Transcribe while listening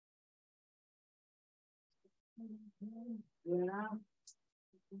Yeah.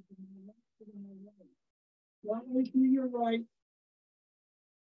 One way to your right.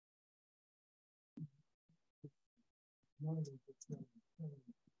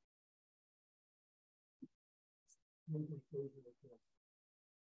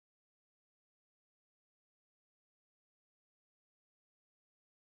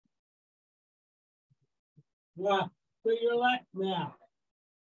 Yeah, to your left now.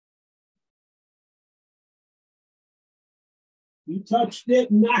 You touched it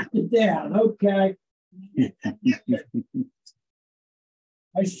and knocked it down. Okay.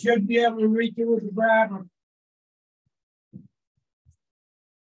 I should be able to reach it with the grabber.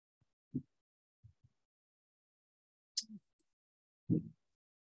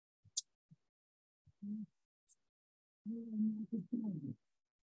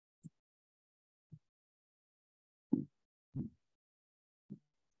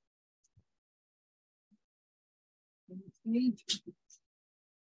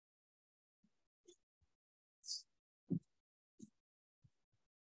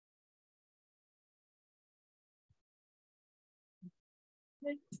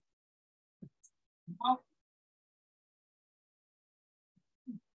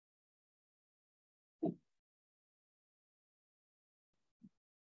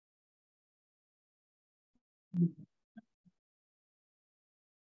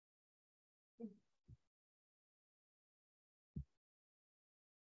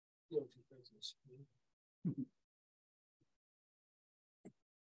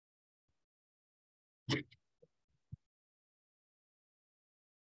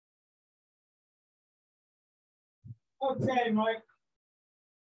 Okay, Mike.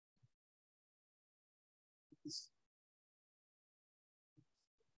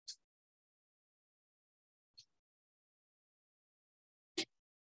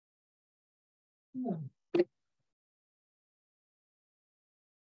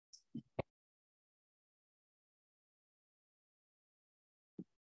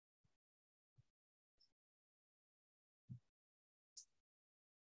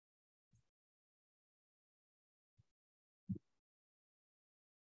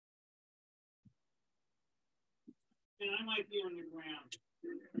 And I might be on the ground.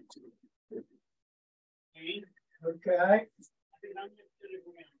 Okay. I think I'm just to the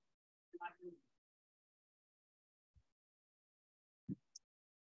ground.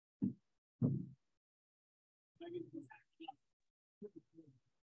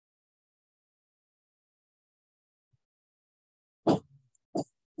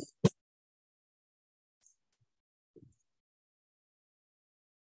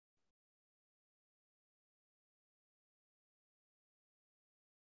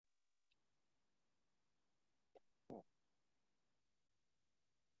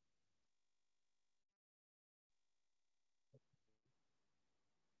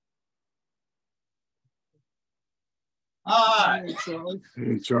 Hi. Hey, Charlie.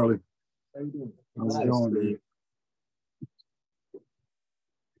 Hey, Charlie. How you doing? How's it going, dude?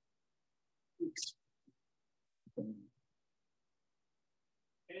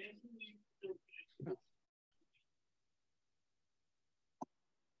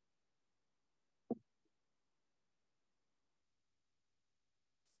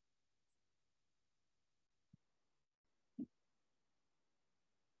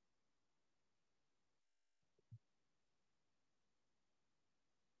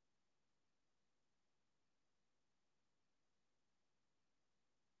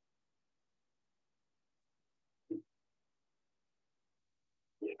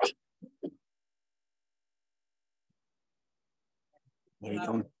 How you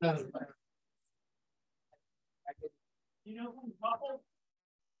doing? You know who's Buffalo?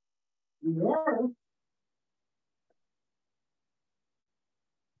 You are.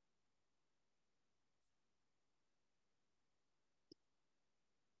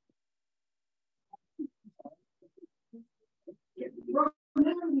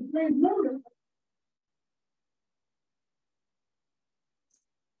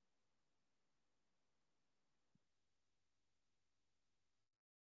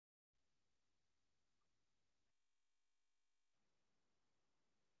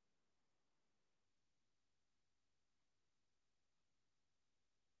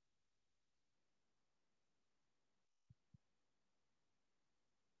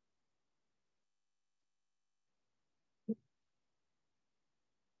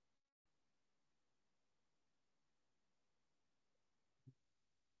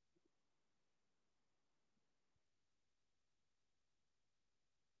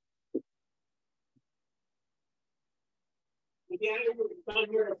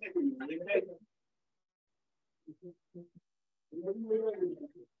 Really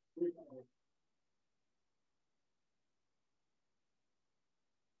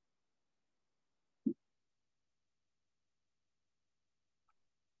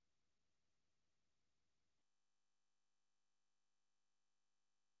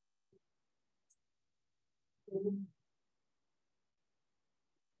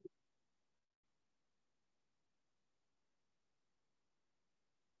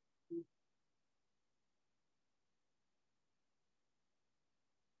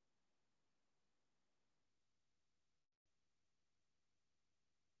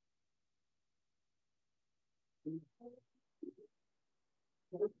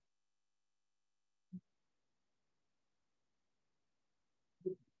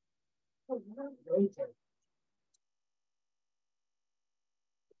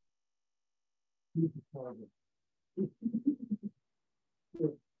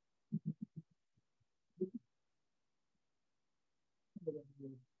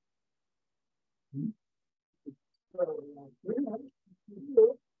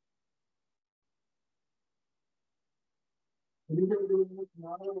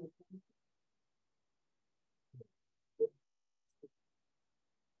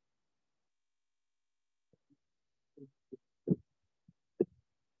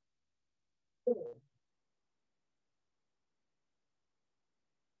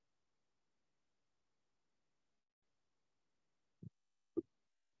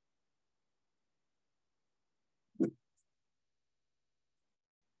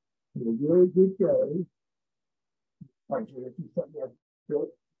good day.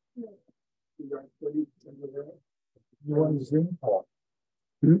 You want to Zoom call?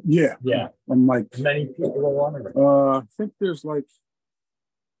 Yeah. Yeah. I'm like, Many people are on it. I think there's like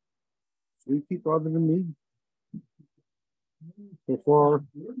 3 people other than me so far.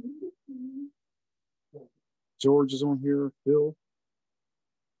 George is on here, Bill.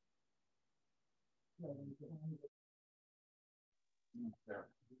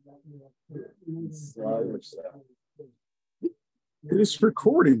 It is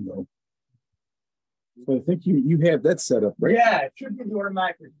recording though. So I think you have that set up, right? Yeah, it should be the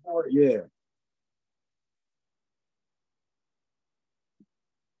automatic recording. Yeah.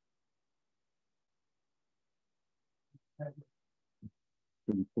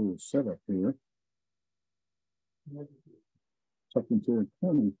 Pretty cool setup here. Talking to a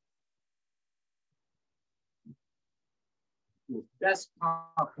Penn. The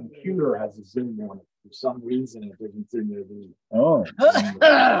desktop computer has a Zoom on it. For some reason, it doesn't seem to be. Oh.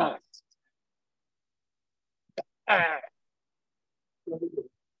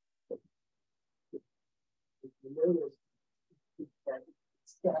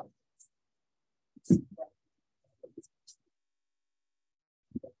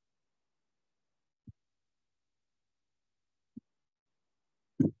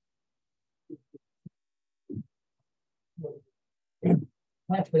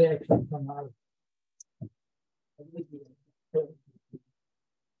 Actually, come out.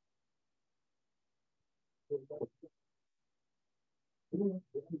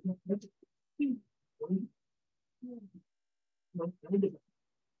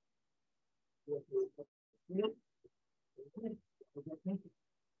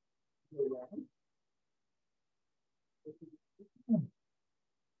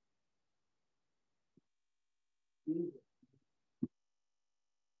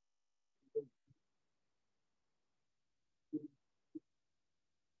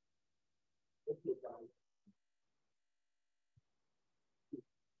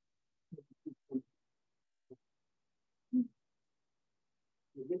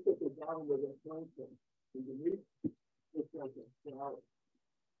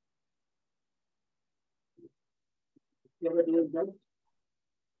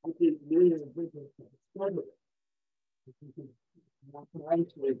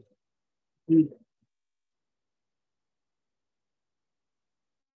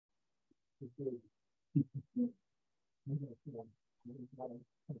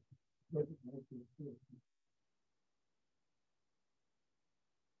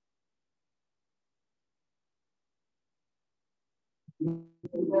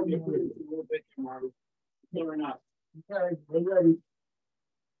 Fair enough. Okay, we're ready.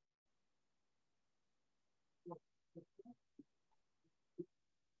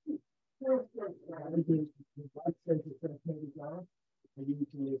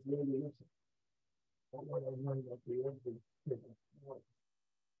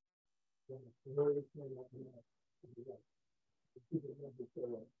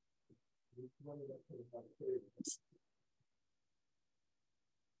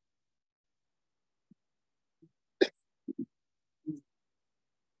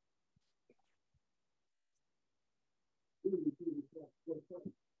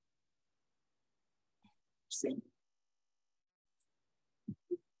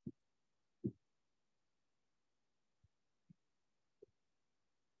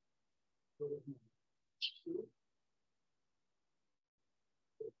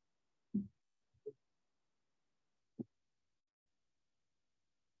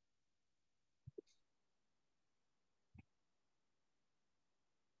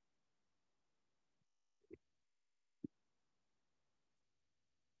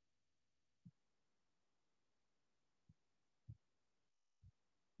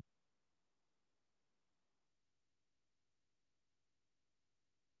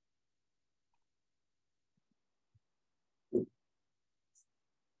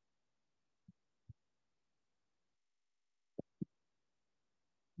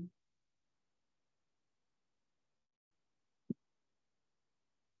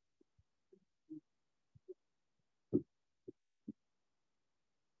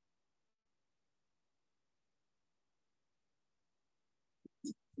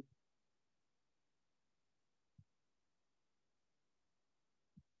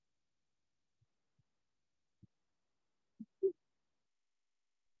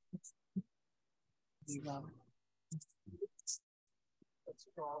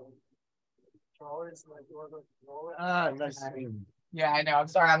 Nice to meet you. Yeah, I know. I'm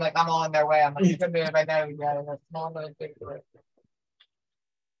sorry. I'm all in their way. I'm like, you can move. I know. Yeah, that's small, but big for it.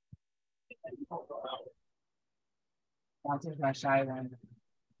 That's just my shy one.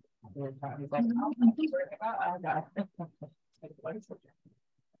 He's like, oh, I got it.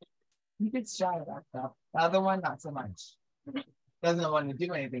 He gets shy about stuff. The other one, not so much. Doesn't want to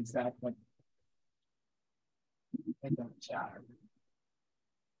do anything stuff, but they don't shy.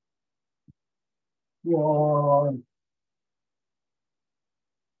 Whoa.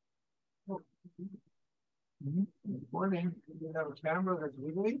 Morning. You have a camera that's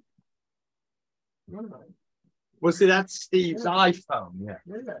wiggly? Well, see, that's Steve's iPhone. Yeah.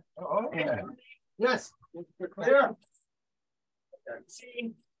 Yeah. Oh, okay. Yes. It's clear.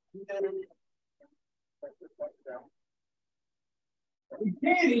 He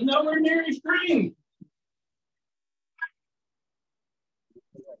can't, he's nowhere near his screen.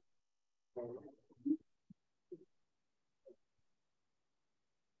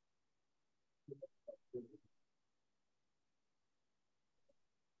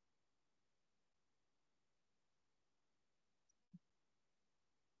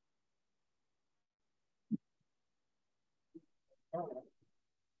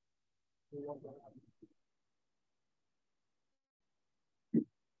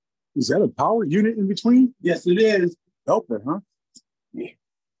 Is that a power unit in between? Yes, it is. Helper, huh?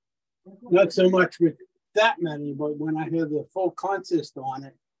 Not so much with that many, but when I hear the full consist on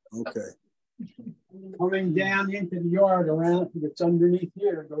it, Okay. coming down into the yard around that's underneath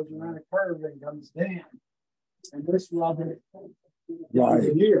here, goes around a curve and comes down. And this rubber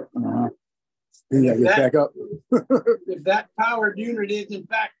Right. here. Yeah, get back up. If that powered unit isn't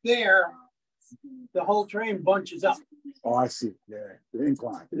back there, the whole train bunches up. Oh, I see. Yeah, the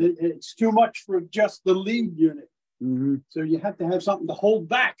incline. It's too much for just the lead unit. Mm-hmm. So you have to have something to hold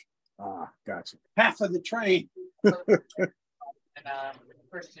back Ah, gotcha. half of the train. And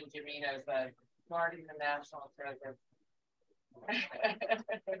Christian Jimino is guarding the national treasure.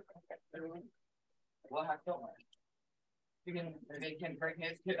 We'll have to learn. They can bring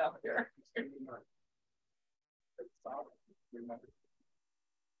his kid up here.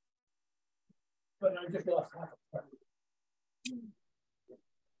 But I just lost half.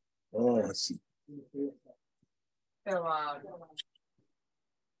 Oh, I see. So,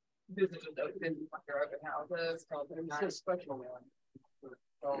 this is just open houses called the special one.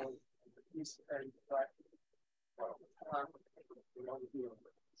 So, he's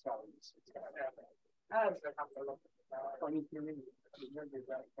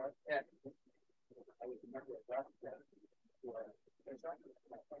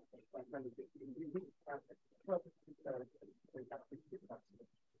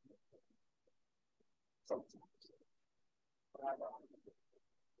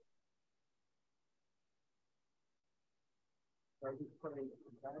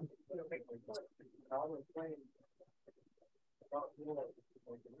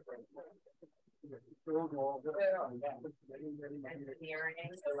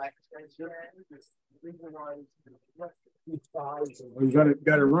Oh, you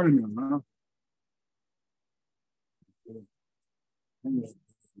got it running them, huh?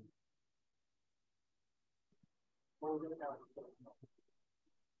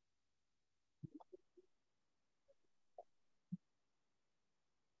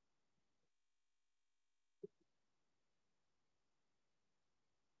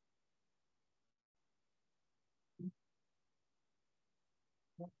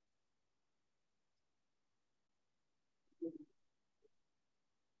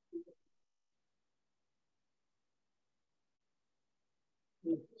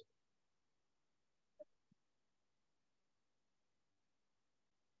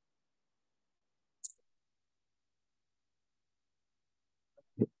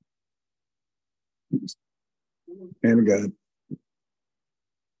 And got a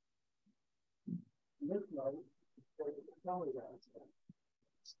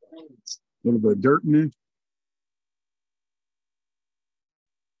little bit of dirt in there.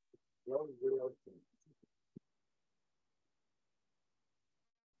 Oh,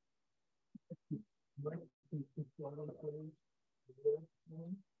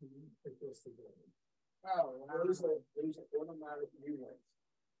 Those are automatic units.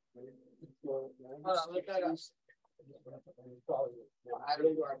 hold on, look that up. I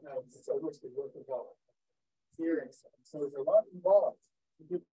don't know. It's almost the work of all. Serious. So there's a lot involved.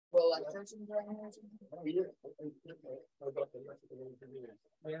 Well, electricians right here.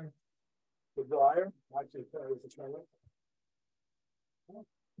 Yeah. The dryer, actually, was the trailer.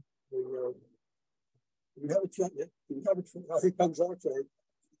 We have a trend. We have a trend. Here comes our trade.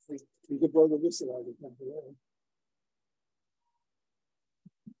 We could blow the whistle out of it.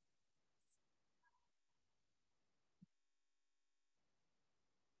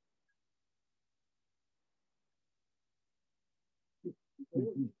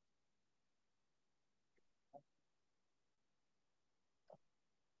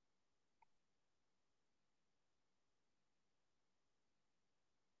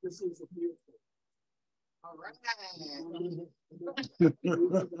 This is a beautiful. All right.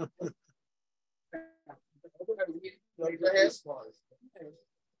 Like the hair spas.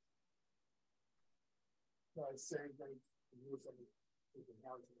 Same thing.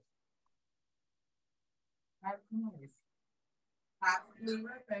 That's nice. Absolutely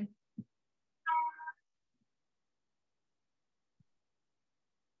right.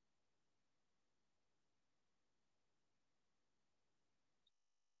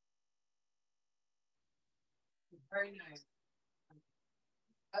 Very nice.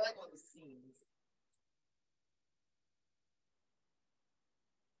 I like all the scenes.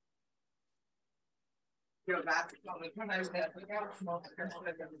 Go back to when I was there. Look how small the person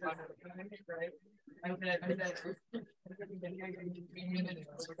is. Right? I'm gonna do that.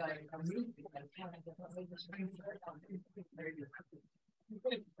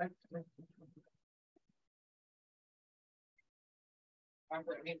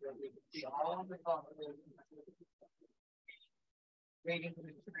 Waiting for the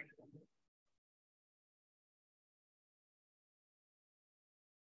train.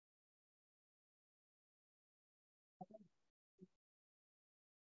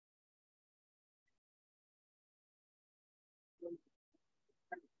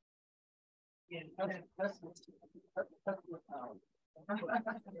 Yeah, okay, that's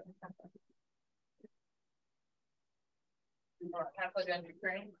Catholic and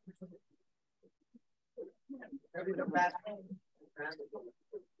Ukraine.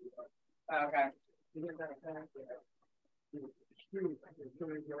 Okay.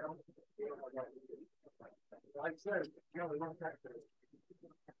 Like I said, you only one factor.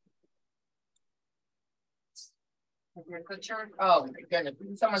 The church. Oh my goodness,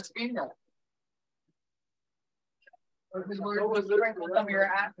 someone's funeral. We're sprinkling some of your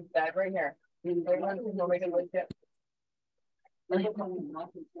ashes, Dad, right here.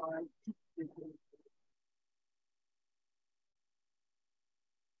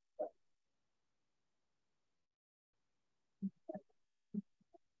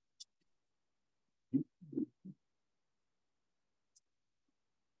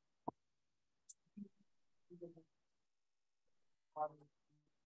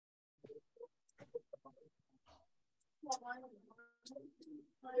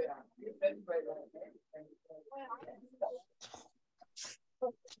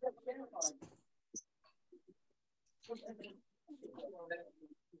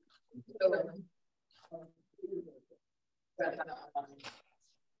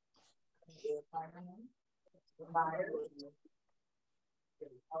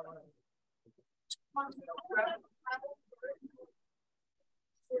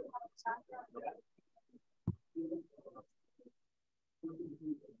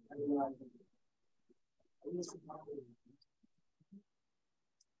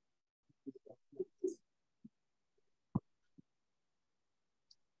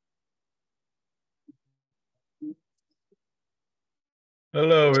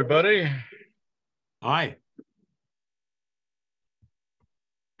 Hello, everybody. Hi.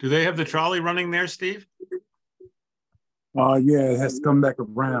 Do they have the trolley running there, Steve? Yeah, it has to come back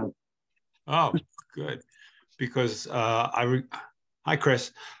around. Oh, good. Because hi,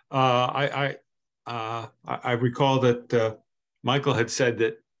 Chris. I recall that Michael had said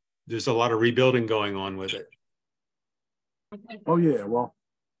that there's a lot of rebuilding going on with it. Oh yeah, well,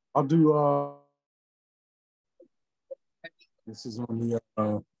 I'll do this is on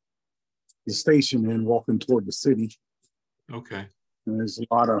the the station and walking toward the city. Okay. And there's a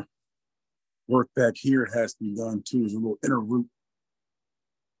lot of work back here that has to be done too. There's a little inner route.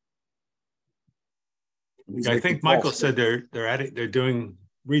 I think Michael said they're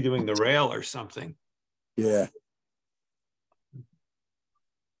redoing the rail or something. Yeah.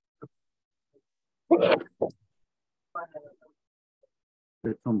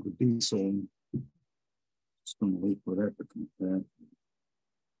 Here comes the diesel. Just gonna wait for that to come back.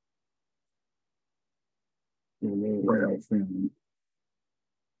 Rail family.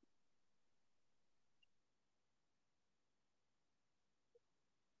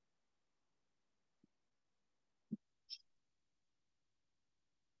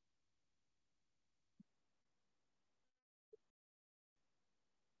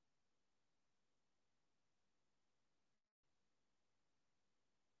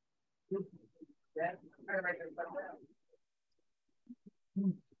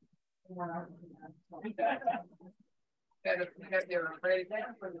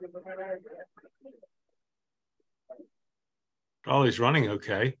 Oh, he's running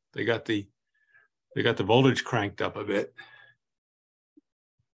okay. They got the voltage cranked up a bit.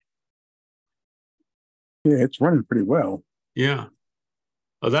 Yeah, it's running pretty well. Yeah.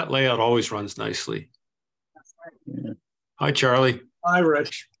 Oh, that layout always runs nicely. Yeah. Hi, Charlie. Hi,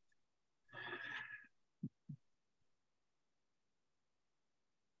 Rich.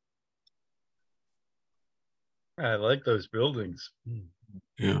 I like those buildings.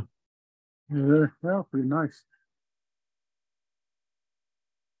 Yeah. Yeah, they're pretty nice.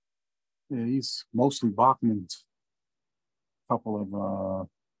 Yeah, he's mostly Bachman's. Couple of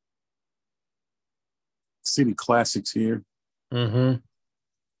city classics here. Mm-hmm.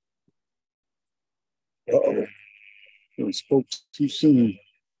 Uh-oh. I spoke too soon.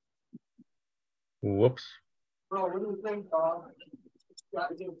 Whoops. Bro, what do you think, dog?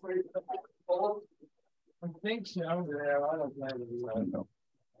 I think so. Yeah, I don't know.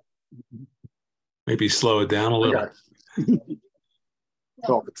 Maybe slow it down a little.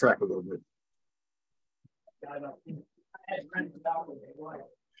 Talk the track a little bit.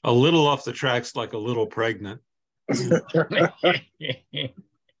 A little off the tracks, like a little pregnant.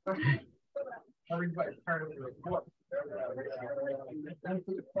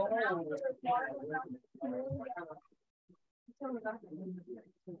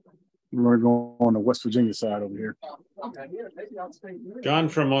 We're going to go on the West Virginia side over here. John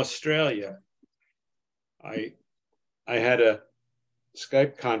from Australia. I had a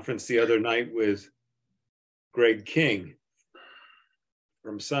Skype conference the other night with Greg King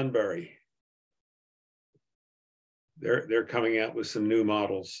from Sunbury. They're coming out with some new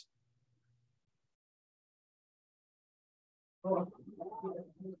models.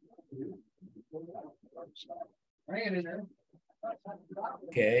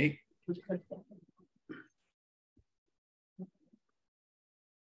 Okay.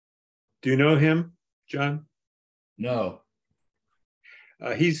 Do you know him, John? No.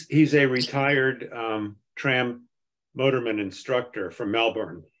 He's a retired tram motorman instructor from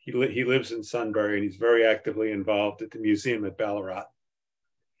Melbourne. He lives in Sunbury and he's very actively involved at the museum at Ballarat.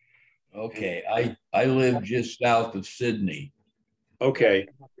 Okay. I live just south of Sydney. Okay.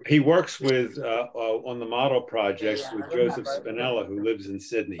 He works with on the model projects with Joseph Spinella, who lives in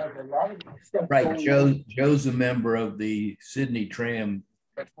Sydney. Right. Joe's a member of the Sydney Tram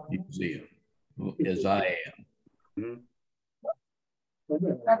Museum, as I am. Mm-hmm.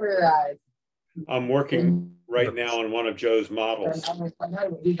 I'm working right now on one of Joe's models.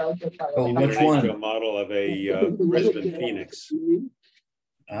 Oh, which one? A model of a Brisbane Phoenix.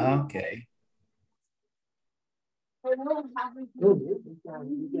 Okay.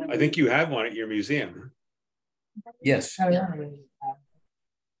 I think you have one at your museum. Yes.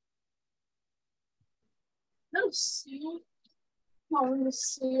 No seal. Oh, the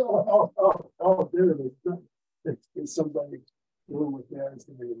seal. There it is. It's somebody doing with that. It's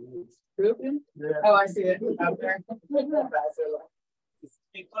gonna be amazing. Yeah. Oh, I see it out there.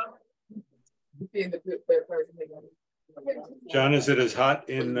 John, is it as hot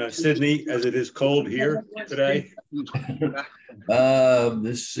in Sydney as it is cold here today?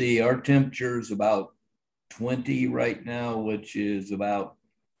 Let's see. Our temperature is about 20 right now, which is about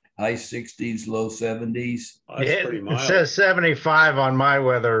high 60s, low 70s. Oh, that's pretty mild. It says 75 on my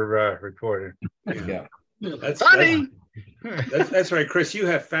weather report. Yeah. That's right, Chris. You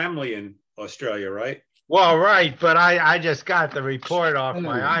have family in Australia, right? Well, right, but I just got the report off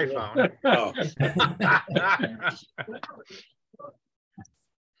my iPhone. Oh.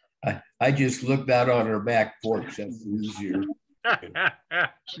 I just looked out on her back porch. That's easier.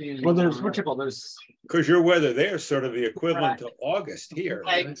 Well, there's what you call there's Because your weather there is sort of the equivalent to August here.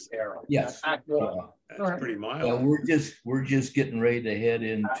 Eggs. Yes. Yeah. That's pretty Well, mild. we're just getting ready to head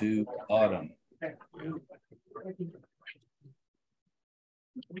into autumn.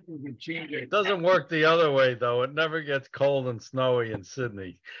 It doesn't work the other way, though. It never gets cold and snowy in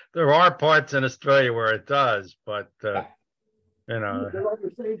Sydney. There are parts in Australia where it does, but you know.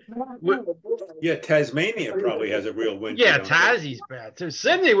 Yeah, Tasmania probably has a real winter. Yeah, don't they? Tassie's bad too.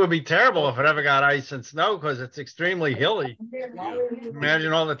 Sydney would be terrible if it ever got ice and snow because it's extremely hilly.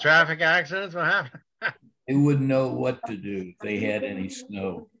 Imagine all the traffic accidents would happen. They wouldn't know what to do if they had any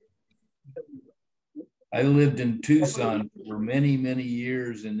snow. I lived in Tucson for many, many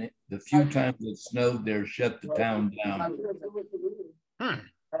years, and the few times it snowed there shut the town down.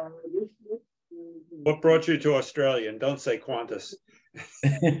 What brought you to Australia? And don't say Qantas.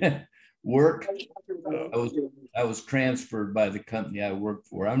 Work. I was transferred by the company I worked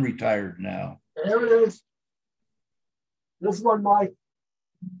for. I'm retired now. There it is. This one, Mike.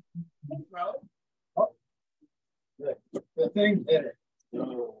 Oh. The thing hit it.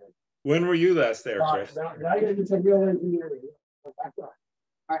 When were you last there, Chris? Now it's a real engineer. All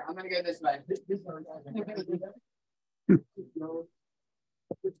right, I'm gonna go this way.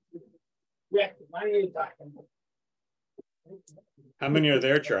 Yeah, my name's How many are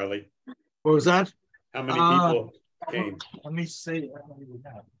there, Charlie? what was that? How many people came? Let me see.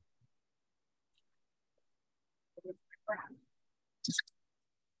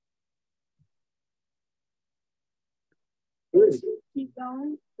 Keep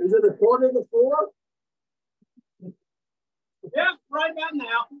going. Is it a quarter to four? Yeah, right about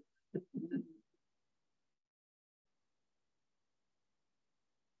now.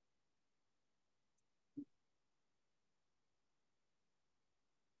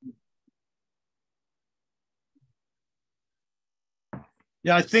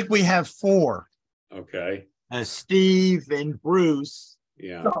 Yeah, I think we have four. Okay. Steve and Bruce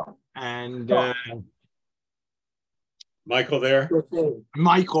Yeah. and Michael there?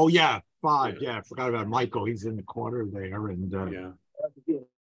 Michael. Yeah, five. Yeah, I forgot about Michael. He's in the corner there, and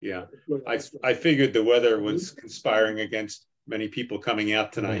Yeah. I figured the weather was conspiring against many people coming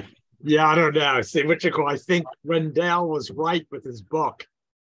out tonight. yeah, I don't know. See what you call. I think Rendell was right with his book.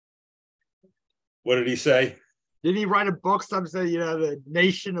 What did he say? Didn't he write a book? Some say, the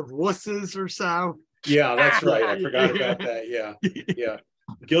nation of wusses or so. Yeah, that's right. I forgot about that. Yeah. Yeah.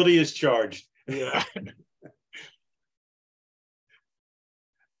 Guilty as charged. Yeah.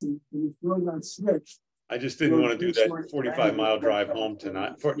 I just didn't want to do that 45-mile drive home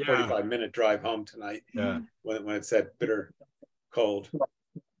tonight, 45-minute drive home tonight. Yeah. When it's that bitter cold.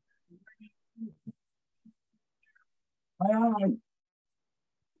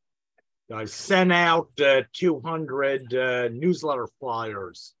 I sent out 200 newsletter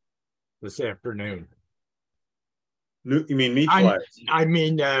flyers this afternoon. You mean meat flyers? I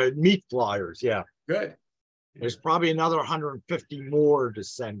mean meat flyers. Yeah. Good. There's probably another 150 more to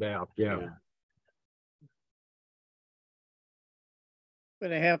send out. Yeah.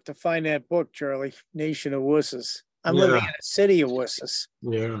 Gonna have to find that book, Charlie. Nation of Wusses. I'm living in a city of wusses.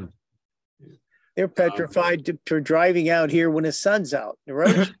 Yeah. They're petrified for driving out here when the sun's out.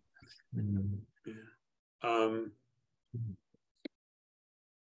 Right?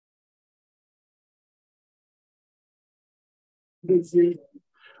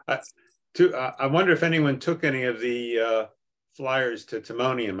 I wonder if anyone took any of the flyers to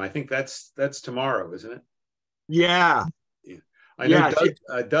Timonium. I think that's tomorrow, isn't it? Yeah. I know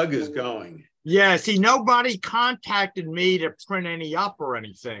Doug is going. Yeah. See, nobody contacted me to print any up or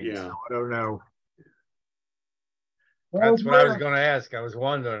anything. Yeah. So I don't know. That's what I was going to ask. I was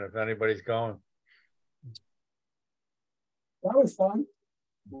wondering if anybody's going. That was fun.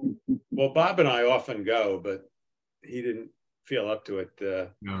 Well, Bob and I often go, but he didn't feel up to it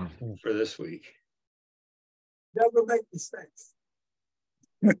for this week. Never make mistakes.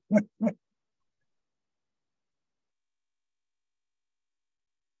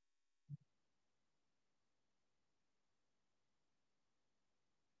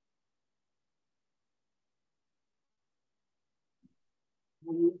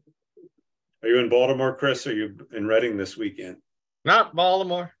 Are you in Baltimore, Chris? Or are you in Reading this weekend? Not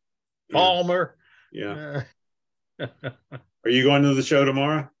Baltimore. Palmer. Yeah. Are you going to the show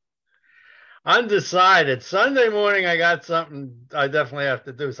tomorrow? Undecided. Sunday morning, I got something. I definitely have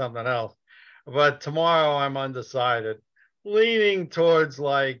to do something else. But tomorrow, I'm undecided. Leaning towards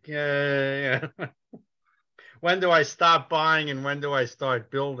like, when do I stop buying and when do I start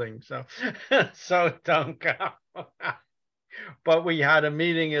building? So, so don't go. But we had a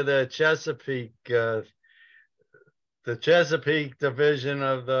meeting of the Chesapeake the Chesapeake division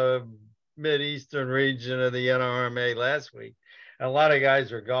of the Mideastern region of the NRMA last week. And a lot of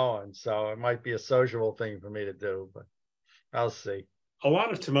guys are going, so it might be a sociable thing for me to do, but I'll see. A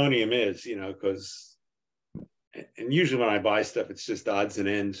lot of timonium is, you know, because, and usually when I buy stuff, it's just odds and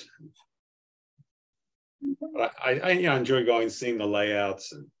ends. But I enjoy going and seeing the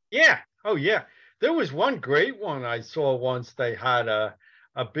layouts. And yeah. Oh, yeah. There was one great one I saw once. They had a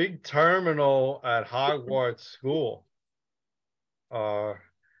big terminal at Hogwarts School.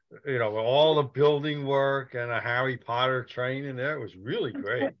 You know, all the building work and a Harry Potter train in there. It was really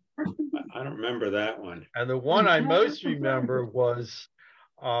great. I don't remember that one. And the one I most remember was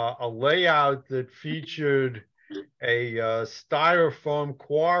a layout that featured a styrofoam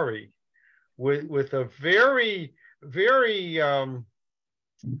quarry with a very, very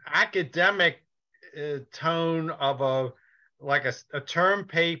academic tone of a term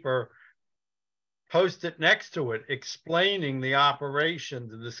paper posted next to it explaining the operation,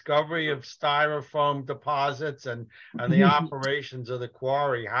 the discovery of styrofoam deposits and the operations of the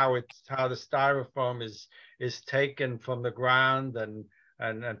quarry, how the styrofoam is taken from the ground and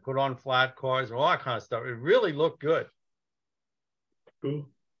put on flat cars and all that kind of stuff. It really looked good. Cool.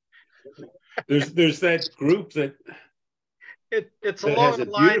 There's that group that it's that along has a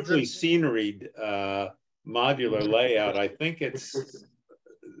the lines beautifully of scenaried modular layout. I think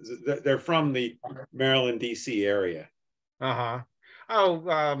they're from the Maryland, DC area. Oh,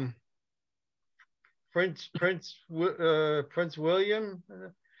 Prince William.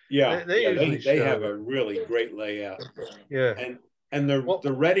 Yeah, they have it. a really great layout. Yeah, and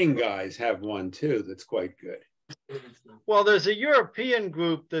the Reading guys have one too that's quite good. Well, there's a European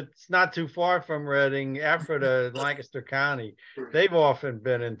group that's not too far from Reading, Effort in Lancaster County. They've often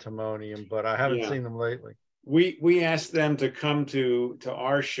been in timonium, but I haven't seen them lately. We asked them to come to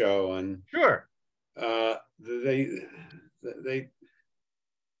our show, and sure, I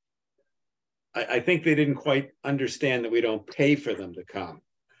think they didn't quite understand that we don't pay for them to come.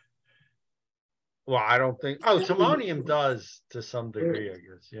 Well, I don't think. Oh, timonium does to some degree, I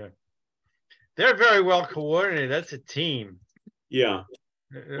guess. Yeah. They're very well coordinated. That's a team. Yeah.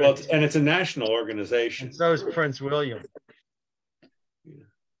 Well, and it's a national organization. And so is Prince William.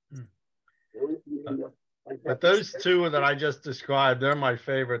 But those two that I just described, they're my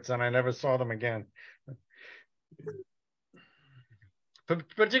favorites, and I never saw them again.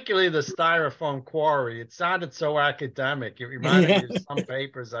 Particularly the styrofoam quarry. It sounded so academic. It reminded me of some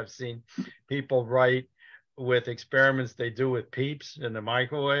papers I've seen people write with experiments they do with peeps in the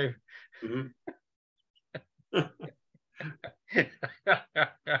microwave. Mm-hmm.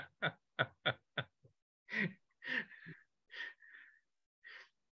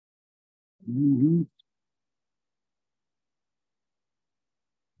 Mm-hmm.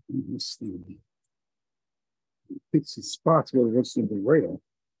 Let's see. Picks his spots where it looks in the rail.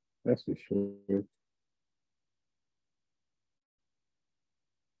 That's for sure.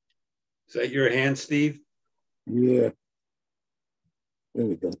 Is that your hand, Steve? Yeah. There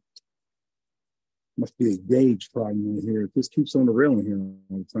we go. Must be a gauge problem in here. If this keeps on the railing here all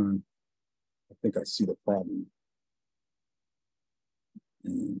the time, I think I see the problem.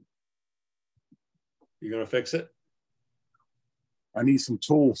 And you gonna fix it? I need some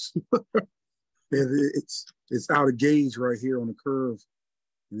tools. It's out of gauge right here on the curve,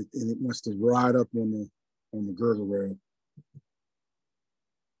 and it wants to ride up on the girdle rail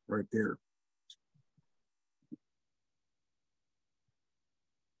right there.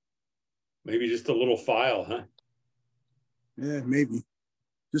 Maybe just a little file, huh? Yeah, maybe.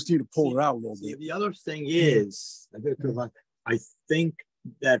 Just need to pull it out a little bit. The other thing is, I think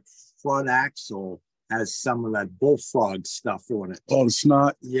that front axle has some of that bullfrog stuff on it. Oh, the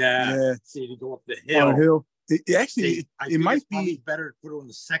snot. Yeah. See, to go up the hill. On the hill. It might be better to put it on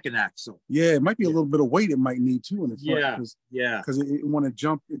the second axle. Yeah, it might be a little bit of weight it might need too in the front. Because it want to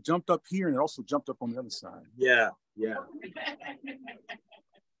jump. It jumped up here and it also jumped up on the other side. Yeah.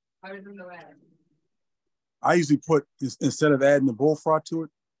 I usually put, instead of adding the bullfrog to it,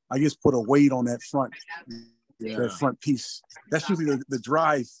 I just put a weight on that front piece. That's usually the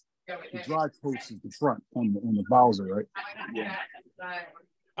drive. The drive post is the front on the Bowser, right? Yeah.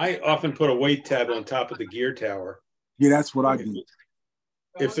 I often put a weight tab on top of the gear tower. Yeah, that's what I do.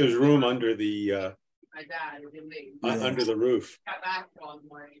 If there's room under the under the roof.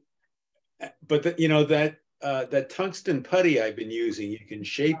 But that tungsten putty I've been using, you can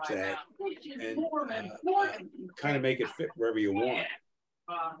shape that and kind of make it fit wherever you want.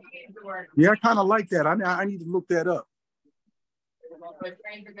 Yeah, I kind of like that. I need to look that up.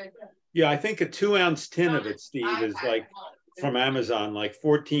 Yeah, I think a 2-ounce tin of it, Steve, is like from Amazon, like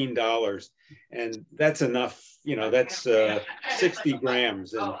 $14. And that's enough, you know, that's 60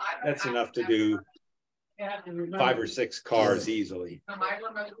 grams. And that's enough to do 5 or 6 cars easily.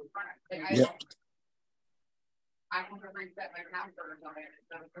 Yep. I can reset my password on it.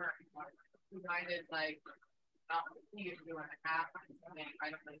 Mine is like, you doing a half. I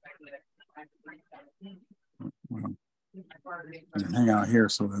don't know Well, hang out here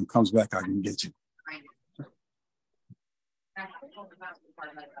so when it comes back, I can get you. Right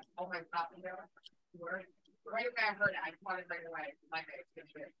away, I heard it. I caught it right away. Like,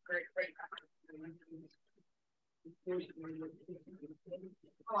 it's great, great.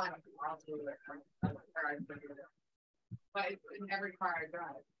 But it's in every car I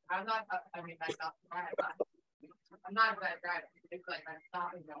drive. I'm not, I mean, I'm not a bad driver. It's like I'm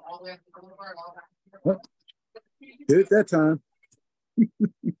stopping, you know, all the way up to the boulevard, all that. Did it that time.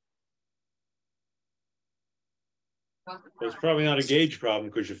 Well, it's probably not a gauge problem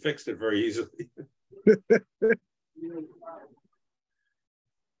because you fixed it very easily.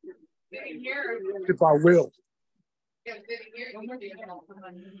 If I will.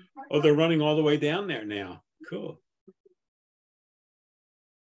 Oh, they're running all the way down there now. Cool.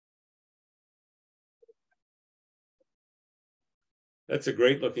 That's a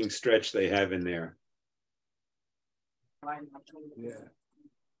great looking stretch they have in there. Yeah.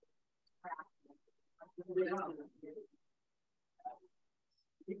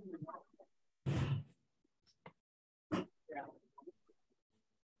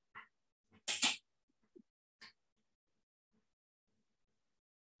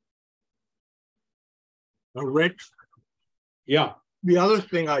 Rich, Yeah. the other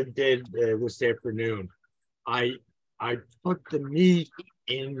thing I did this afternoon, I put the meet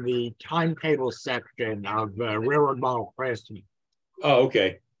in the timetable section of Railroad Model Craftsman. Oh,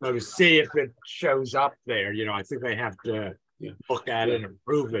 okay. So to see if it shows up there, you know, I think they have to look at it and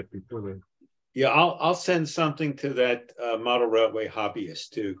approve it before they. Yeah, I'll send something to that model railway hobbyist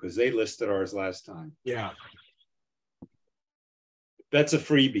too, because they listed ours last time. Yeah. That's a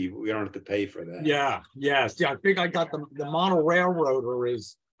freebie. We don't have to pay for that. Yeah, yes. Yeah, I think I got the model railroader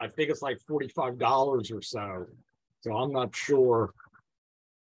is, I think it's like $45 or so. So I'm not sure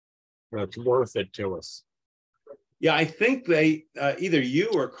that's worth it to us. Yeah, I think they either you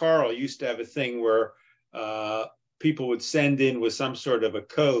or Carl used to have a thing where people would send in with some sort of a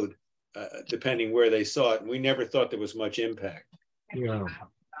code, depending where they saw it. And we never thought there was much impact. Yeah.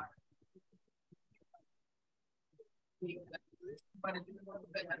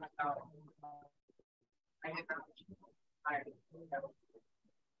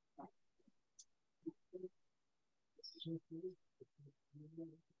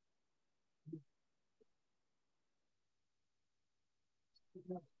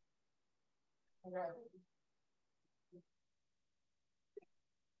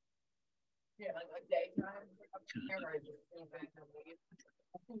 Yeah, like a daytime.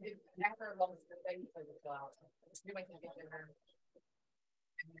 After a long thing, you might get dinner.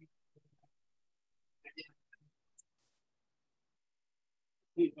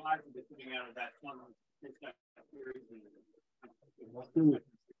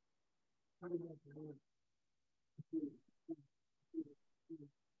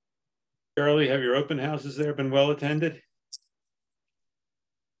 Charlie, have your open houses there been well attended?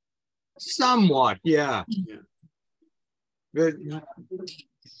 Somewhat, yeah. The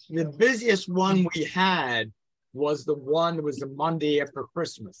busiest one we had was the one that was the Monday after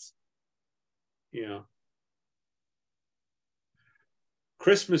Christmas. Yeah.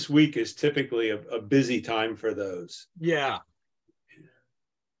 Christmas week is typically a busy time for those. Yeah.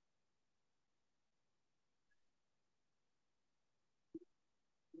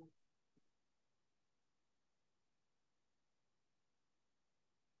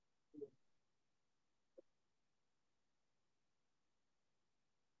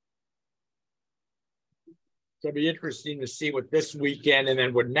 So it'll be interesting to see what this weekend and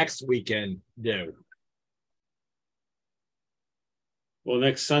then what next weekend do. Well,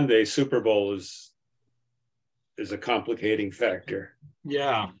 next Sunday, Super Bowl is a complicating factor.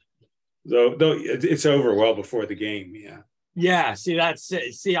 Yeah. Though it's over well before the game. Yeah. Yeah. See, that's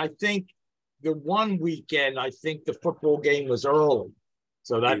it. See, I think the one weekend, I think the football game was early.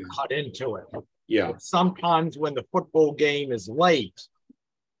 So that cut into it. Yeah. But sometimes when the football game is late,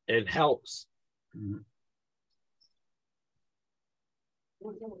 it helps. Mm-hmm.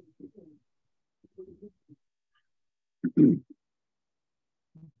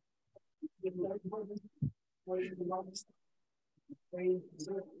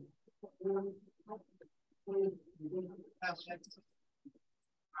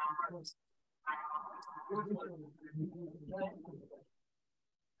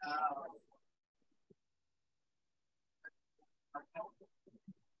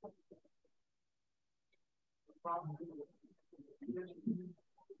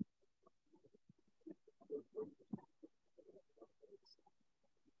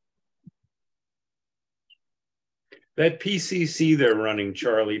 That PCC they're running,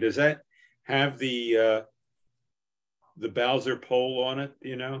 Charlie, does that have the Bowser pole on it,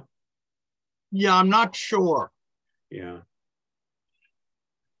 you know? Yeah, I'm not sure. Yeah.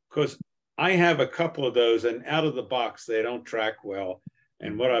 Because I have a couple of those, and out of the box, they don't track well.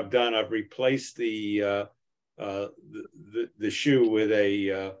 And what I've done, I've replaced the shoe with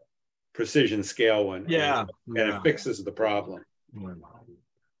a precision scale one. Yeah, and it fixes the problem.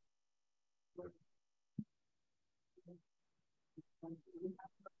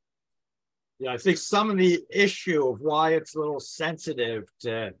 Yeah, I think some of the issue of why it's a little sensitive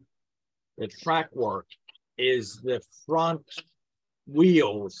to the track work is the front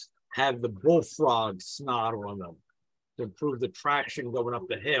wheels have the bullfrog snot on them to improve the traction going up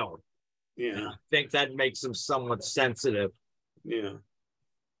the hill. Yeah. And I think that makes them somewhat sensitive. Yeah.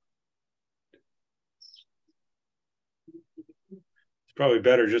 It's probably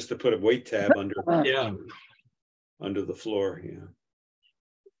better just to put a weight tab under the floor. Yeah.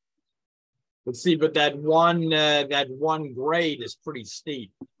 Let's see, but that one grade is pretty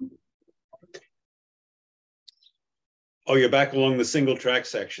steep. Oh, you're back along the single track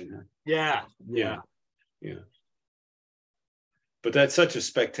section. Huh? Yeah. But that's such a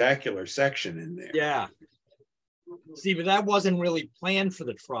spectacular section in there. Yeah. See, but that wasn't really planned for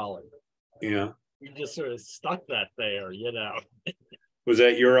the trolley. Yeah. We just sort of stuck that there, you know. Was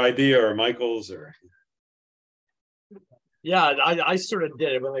that your idea or Michael's or? Yeah, I sort of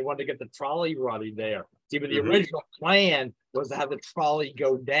did it when they wanted to get the trolley running there. See, but the original plan was to have the trolley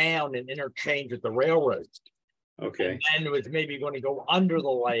go down and interchange with the railroad. Okay. And then it was maybe going to go under the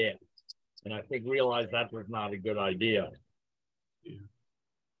layout. And I think realized that was not a good idea. Yeah.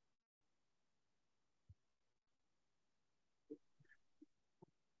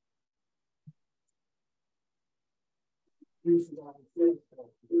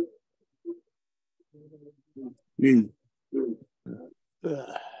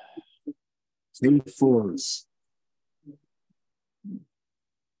 Floors.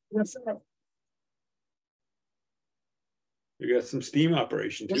 You got some steam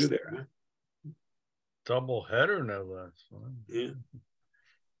operation too there, huh? Double header, no less. Yeah.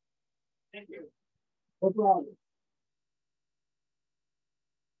 Thank you. No problem.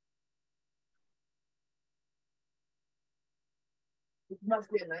 It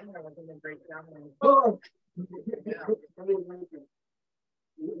must be a nightmare when they break down. Oh.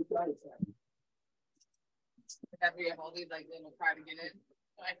 That we have all these like little try to get in.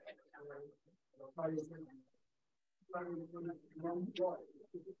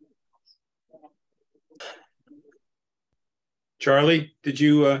 Charlie, did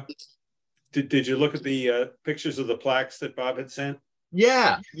you did you look at the pictures of the plaques that Bob had sent?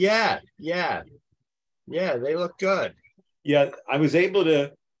 Yeah, they look good. Yeah, I was able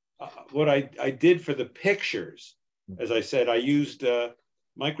to, what I did for the pictures, as I said, I used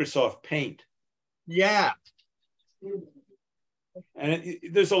Microsoft Paint. Yeah. And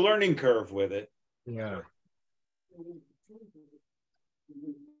there's a learning curve with it. Yeah.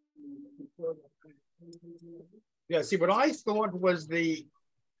 Yeah, see, what I thought was the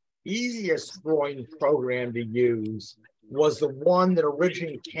easiest drawing program to use was the one that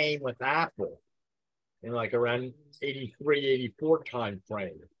originally came with Apple in like around 83, 84 time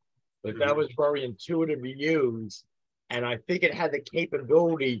frame. But that was very intuitive to use. And I think it had the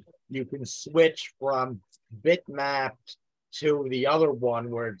capability, you can switch from bitmap to the other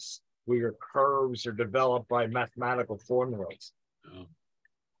one where your curves are developed by mathematical formulas. Oh.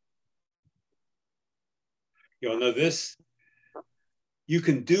 You know, this, you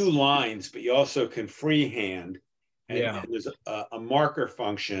can do lines, but you also can freehand. And there's a marker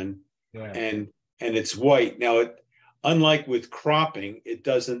function, and it's white. Now, unlike with cropping, it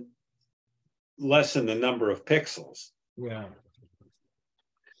doesn't lessen the number of pixels. Yeah.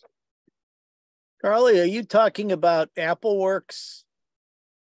 Carly, are you talking about AppleWorks?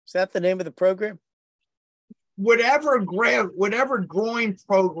 Is that the name of the program? Whatever drawing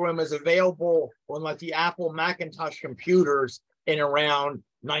program is available on like the Apple Macintosh computers in around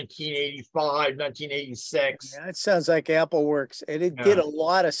 1985, 1986. Yeah, it sounds like AppleWorks, and it did a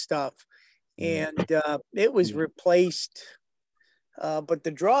lot of stuff, and it was replaced, but the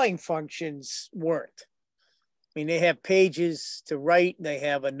drawing functions weren't. I mean, they have pages to write, and they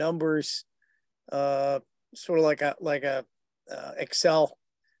have a numbers, sort of like a Excel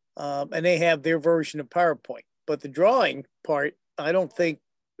And they have their version of PowerPoint. But the drawing part, I don't think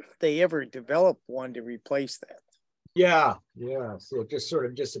they ever developed one to replace that. Yeah, yeah. So it just sort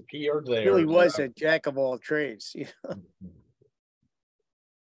of disappeared there. It really was a jack of all trades. Yeah.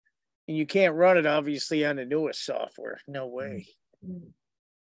 And you can't run it, obviously, on the newest software. No way.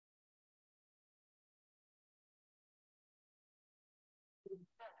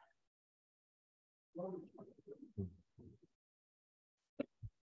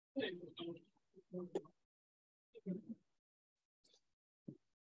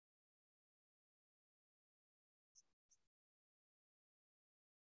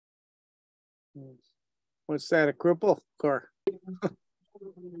 What's that, a cripple car?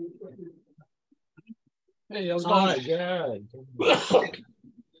 Hey, how's it going? Good.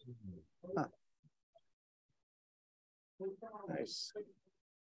 Huh. Nice.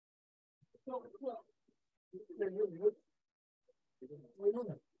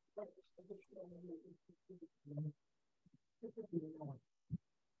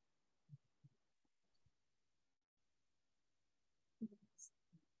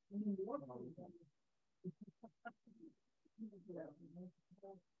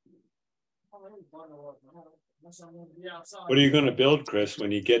 What are you going to build, Chris,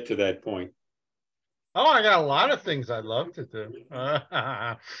 when you get to that point? Oh, I got a lot of things I'd love to do.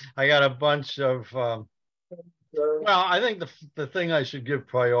 I got a bunch of. Well, I think the thing I should give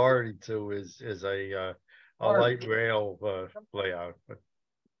priority to is a light rail layout. But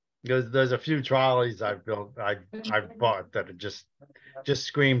there's a few trolleys I've built, I've bought that are just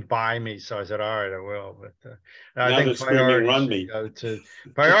screamed by me. So I said, all right, I will. But I think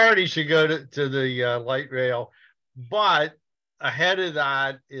priority should go to the light rail. But ahead of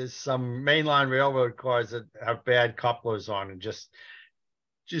that is some mainline railroad cars that have bad couplers on, and just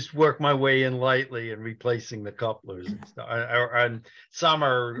work my way in lightly and replacing the couplers and stuff. And some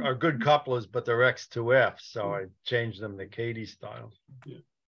are good couplers, but they're X2F, so I changed them to Katie style. Yeah.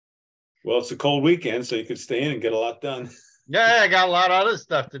 Well, it's a cold weekend, so you could stay in and get a lot done. Yeah, I got a lot of other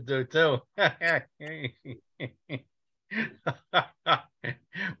stuff to do too.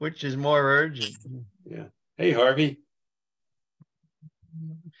 Which is more urgent. Yeah. Hey, Harvey.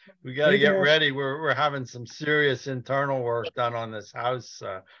 We got to get ready. We're having some serious internal work done on this house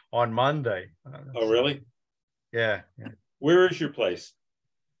on Monday. Oh, really? Yeah. Where is your place?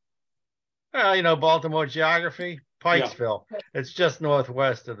 You know, Baltimore geography, Pikesville. Yeah. It's just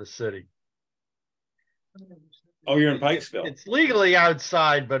northwest of the city. Oh, you're in Pikesville. It's legally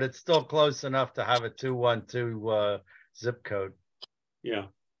outside, but it's still close enough to have a 212 zip code. Yeah.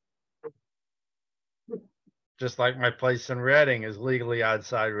 Just like my place in Reading is legally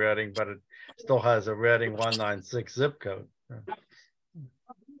outside Reading, but it still has a Reading 196 zip code.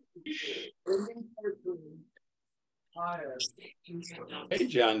 Hey,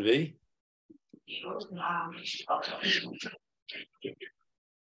 John V.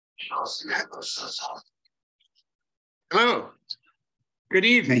 Hello. Good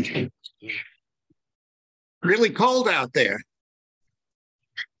evening. Really cold out there.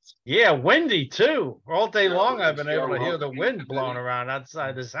 Yeah, windy too. All day long I've been able to hear the wind blowing around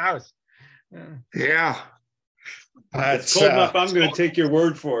outside this house. Yeah. It's cold enough, I'm going to take your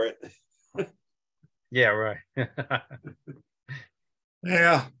word for it. Yeah, right.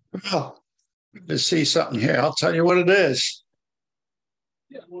 Yeah. Well, let's see something here. I'll tell you what it is.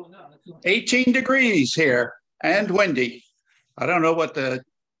 18 degrees here and windy. I don't know what the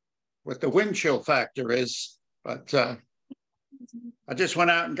wind chill factor is, but I just went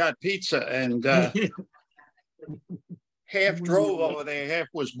out and got pizza, and half drove over there, half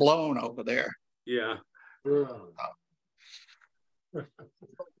was blown over there. Yeah.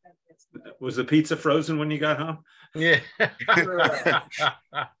 Was the pizza frozen when you got home? Yeah.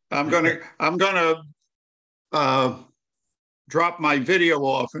 I'm gonna drop my video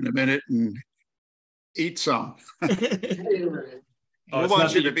off in a minute and eat some. I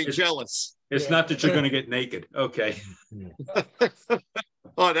want you to be jealous. It's not that you're going to get naked. Okay.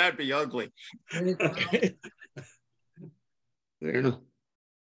 Oh, that'd be ugly. Yeah.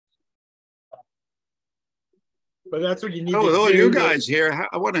 But that's what you need. Oh, you guys here.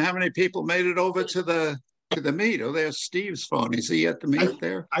 I wonder how many people made it over to the meet. Oh, there's Steve's phone. Is he at the meet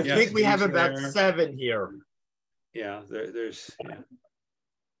there? I think we have about 7 here. Yeah, there's.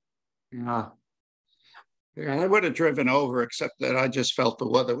 Yeah. Yeah, I would have driven over, except that I just felt the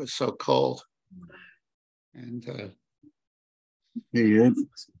weather was so cold. And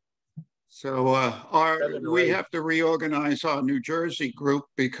so we have to reorganize our New Jersey group,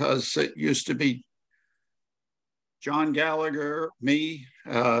 because it used to be John Gallagher, me,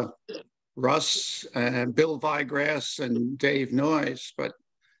 Russ, and Bill Vigrass, and Dave Noyes. But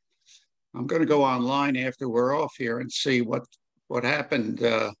I'm going to go online after we're off here and see what happened.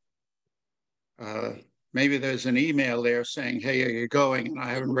 Maybe there's an email there saying, "Hey, are you going?" And I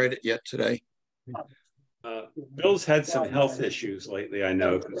haven't read it yet today. Bill's had some health issues lately, I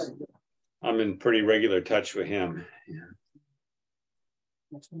know, because I'm in pretty regular touch with him. Yeah.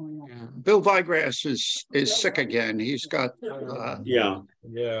 Bill Vigrass is sick again. He's got yeah.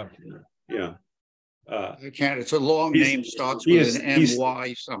 I can't. It's a long name. Starts with an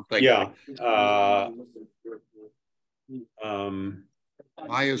MY something. Yeah.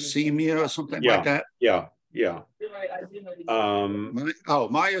 Myosemia or something like that. Yeah. Myosemia.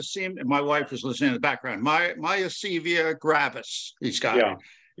 My wife is listening in the background. Myosevia gravis. He's got.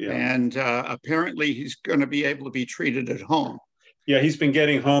 Yeah. And apparently he's going to be able to be treated at home. Yeah, he's been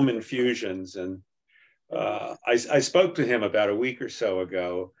getting home infusions, and I spoke to him about a week or so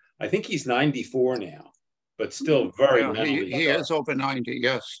ago. I think he's 94 now, but still very mentally. He is over 90.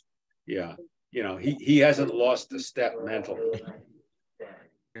 Yes. Yeah, you know, he hasn't lost a step mentally.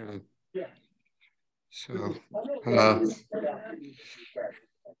 Yeah. So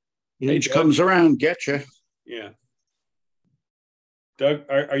age comes around, get you. Yeah. Doug,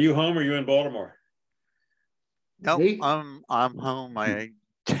 are you home? Or are you in Baltimore? No, I'm home.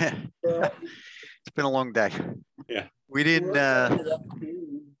 It's been a long day. Yeah. We didn't.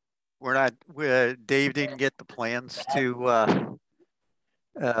 Dave didn't get the plans to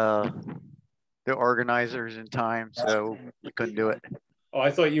the organizers in time, so we couldn't do it. Oh,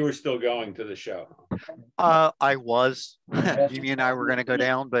 I thought you were still going to the show. I was. Jimmy and I were going to go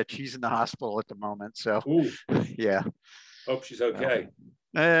down, but she's in the hospital at the moment. So, yeah. Hope she's okay.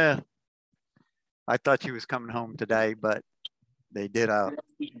 I thought she was coming home today, but they did a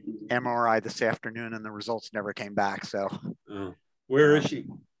MRI this afternoon, and the results never came back. So, where is she?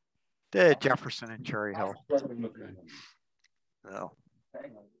 The Jefferson and Cherry Hill. Okay. So,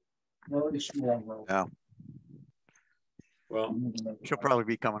 yeah. Well, she'll probably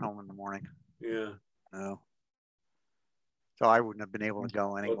be coming home in the morning. Yeah. No. So I wouldn't have been able to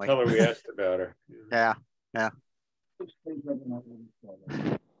go anyway. Well, tell her we asked about her. Yeah.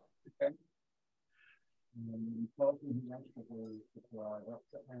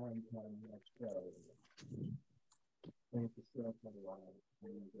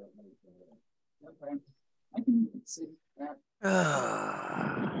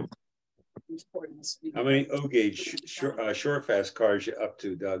 How many O-gauge short fast cars you up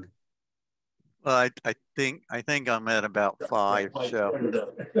to, Doug? Well, I think I'm at about 5 so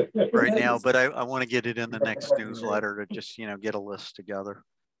right now, but I want to get it in the next newsletter to just get a list together.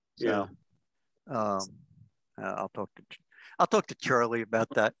 So I'll talk to Charlie about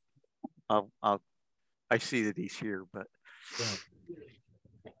that. I see that he's here, but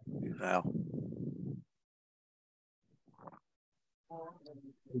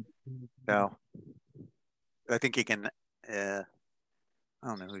no, I think he can. I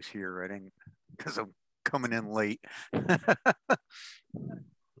don't know who's here. I think because I'm coming in late.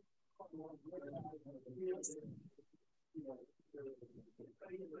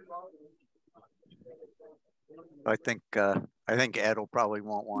 I think Ed will probably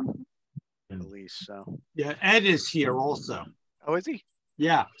want one at least. So yeah, Ed is here also. Oh, is he?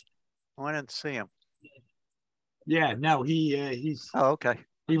 Yeah. Oh, I didn't see him. Yeah, no, he's. Oh, okay.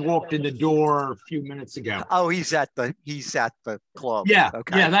 He walked in the door a few minutes ago. Oh, he's at the club. Yeah.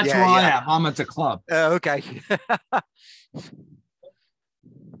 Okay. Yeah, that's where I am. I'm at the club. Okay.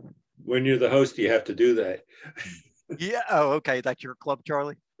 When you're the host, you have to do that. Yeah. Oh, okay. That's your club,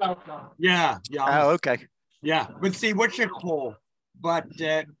 Charlie? Yeah. Oh, okay. Yeah. But see, what's your call? But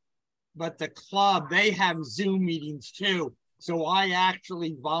the club, they have Zoom meetings too. So I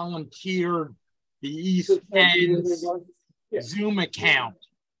actually volunteered the East End's Zoom account.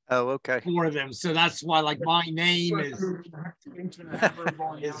 Oh, okay. For them. So that's why, like, my name is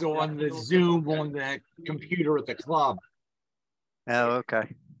on the Zoom on the computer at the club. Oh,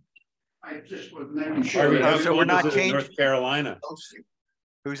 okay. I just was making sure. Harvey, so we're not changing. North Carolina.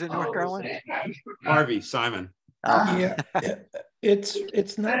 Who's in North Carolina? Harvey Simon. Yeah,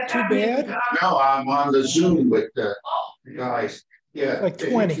 it's not too bad. No, I'm on the Zoom with the guys. Yeah, like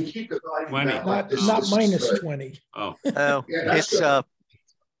 20. 20. Not minus 20. Oh,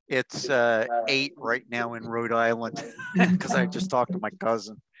 it's 8 right now in Rhode Island because I just talked to my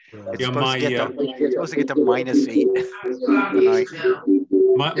cousin. It's supposed to get to minus 8 tonight.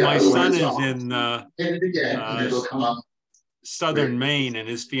 My son is in southern Maine, and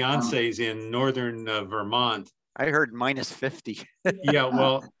his fiance's in northern Vermont. I heard minus 50. Yeah,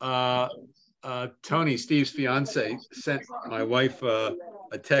 well, Tony, Steve's fiance, sent my wife a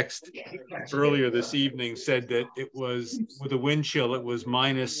text earlier this evening, said that it was, with a wind chill, it was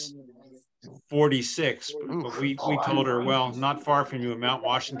minus 46, but we told her, well, not far from you in Mount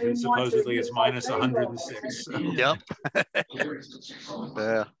Washington, supposedly it's minus 106. Yep.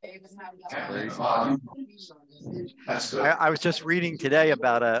 Yeah. I was just reading today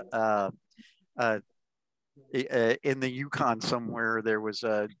about in the Yukon somewhere, there was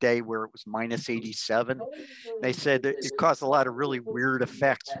a day where it was minus 87. They said that it caused a lot of really weird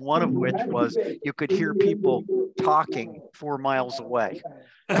effects, one of which was you could hear people talking 4 miles away.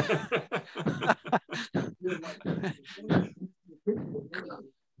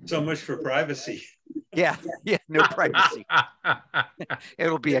 So much for privacy. Yeah, no privacy.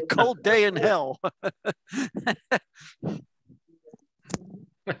 It'll be a cold day in hell.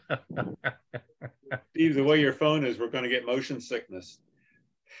 Steve, the way your phone is, we're going to get motion sickness.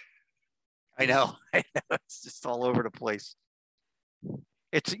 I know. It's just all over the place.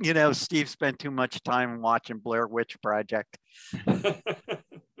 It's, Steve spent too much time watching Blair Witch Project. No,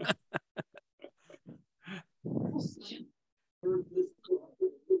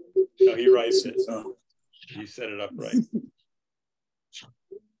 he writes it. So he set it up right.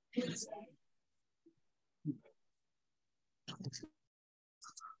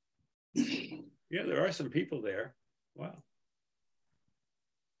 Yeah, there are some people there. Wow.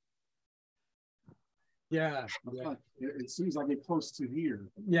 Yeah. It seems like it's close to here.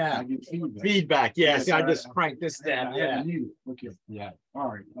 Yeah. I get feedback. Feedback. Yeah. Yes, See, I just cranked this down. Yeah. Okay. Yeah. All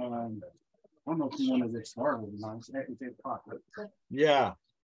right. I don't know if you want to get started or not. Yeah.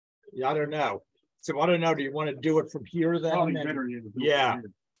 Yeah. I don't know. So I don't know. Do you want to do it from here then? Probably better to do it Yeah. from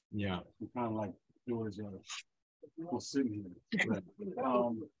here. Yeah. We kind of like do it as we'll sit here. But,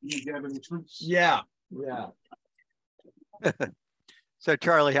 you have any troops? Yeah. Yeah. So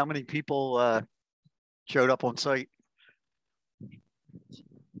Charlie, how many people showed up on site?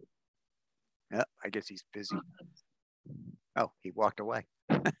 Yeah, I guess he's busy. Oh, he walked away.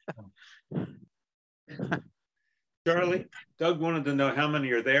 Charlie, Doug wanted to know how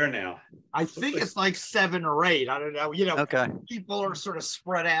many are there now. I think it's like 7 or 8. I don't know. Okay. People are sort of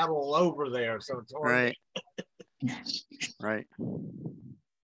spread out all over there, so it's hard. Right. Right.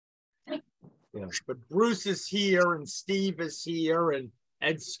 Yeah. But Bruce is here and Steve is here and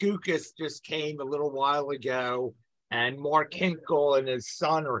Ed Skoukas just came a little while ago and Mark Hinkle and his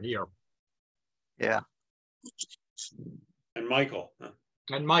son are here. Yeah. And Michael. Huh?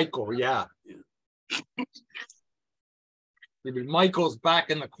 And Michael, yeah. Maybe Michael's back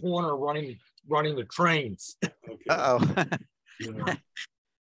in the corner running the trains. Okay. Uh-oh. Yeah.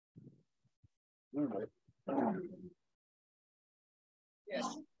 All right. Yes.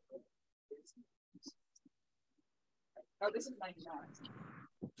 Oh, this is 99.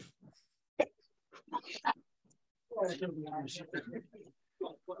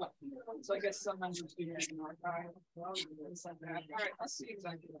 So I guess sometimes it's being in archive. All right, let's see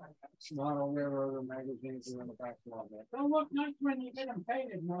exactly what I got. Not only are other magazines are in the back wall there. Don't look nice when you get them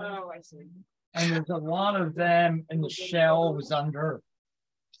painted. Oh, I see. And there's a lot of them in the shelves under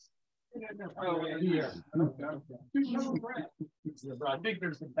Oh, here. I think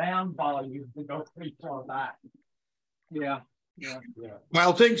there's the bound volume to go pretty far back. Yeah.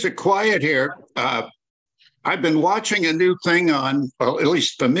 Well, things are quiet here. I've been watching a new thing on, well, at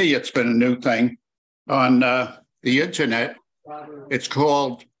least for me, it's been a new thing on the internet. It's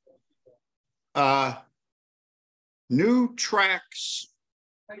called New Tracks.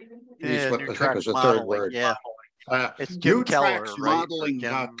 Yeah, what New the heck Tracks was the modeling, third word? yeah. It's Jim Keller, right?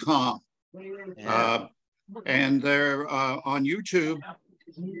 Newtracksmodeling.com. Yeah. And they're on YouTube.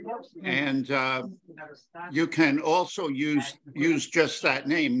 And you can also use just that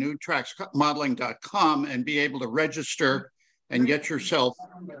name, newtracksmodeling.com, and be able to register and get yourself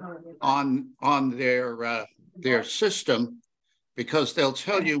on their system, because they'll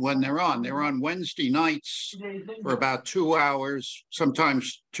tell you when they're on. They're on Wednesday nights for about 2 hours,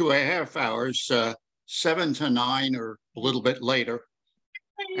 sometimes 2.5 hours, 7 to 9 or a little bit later.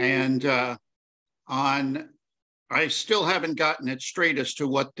 And I still haven't gotten it straight as to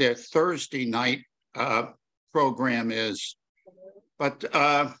what their Thursday night program is, but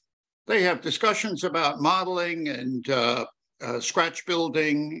they have discussions about modeling and scratch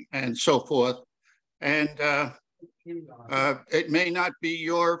building and so forth. And it may not be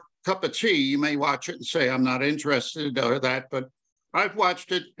your cup of tea. You may watch it and say, I'm not interested or that, but I've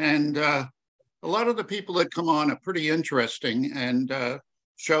watched it, and a lot of the people that come on are pretty interesting and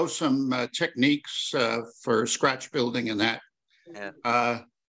show some techniques for scratch building and that. Yeah.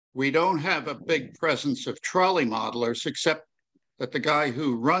 We don't have a big presence of trolley modelers, except that the guy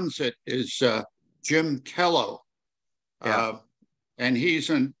who runs it is Jim Keller. Yeah. And he's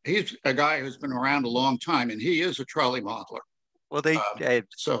a guy who's been around a long time, and he is a trolley modeler. Well, they,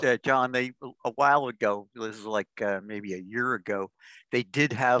 So John, they a while ago, this is like maybe a year ago, they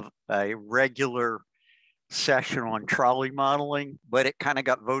did have a regular session on trolley modeling, but it kind of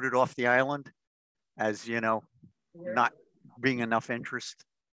got voted off the island as, you know, not being enough interest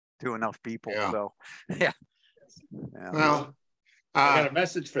to enough people. Yeah. So, yeah. Well, I got a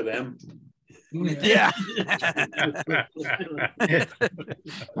message for them. Yeah.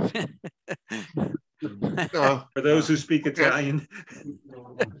 For those who speak Italian.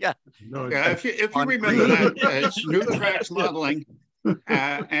 Yeah. Yeah, if you remember that, it's Nutrax modeling.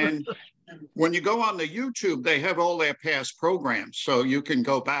 And when you go on the YouTube, they have all their past programs. So you can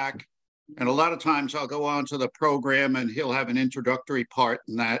go back. And a lot of times I'll go on to the program and he'll have an introductory part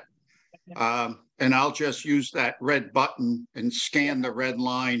in that. And I'll just use that red button and scan the red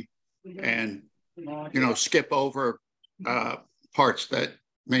line and, skip over parts that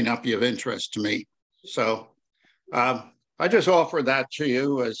may not be of interest to me. So I just offer that to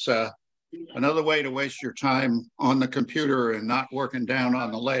you as another way to waste your time on the computer and not working down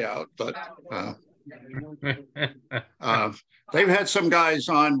on the layout. But they've had some guys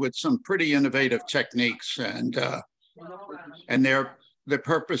on with some pretty innovative techniques, and their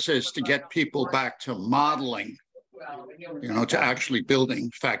purpose is to get people back to modeling, to actually building.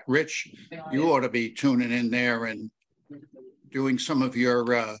 In fact, Rich, you ought to be tuning in there and doing some of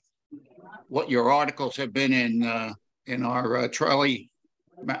your what your articles have been in our trolley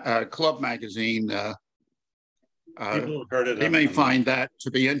club magazine. People have heard it. They may find that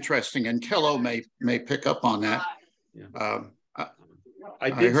to be interesting, and Kello may pick up on that. Yeah. I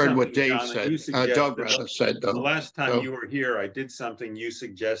heard what Dave John, said. Doug rather said. The last time you were here, I did something you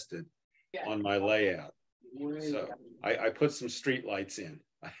suggested on my layout. So I put some street lights in.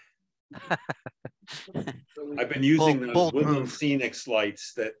 I've been using those Woodland Scenics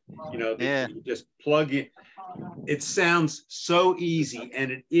lights that you just plug in. It sounds so easy,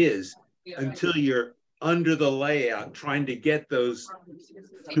 and it is, until you're under the layout trying to get those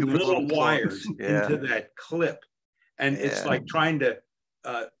little wires into that clip, and it's like trying to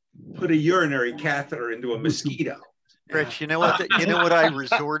put a urinary catheter into a mosquito. Rich, you know what I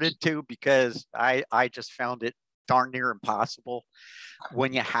resorted to, because I just found it darn near impossible.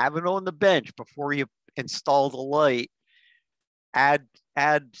 When you have it on the bench before you install the light, add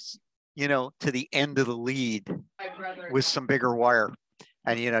to the end of the lead with some bigger wire,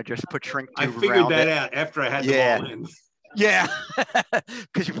 and just put shrink tube around it. I figured that out after I had them all in. Yeah,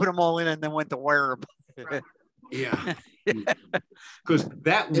 because you put them all in and then went to wire them. Yeah, because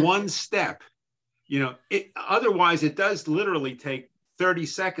that one step, otherwise it does literally take 30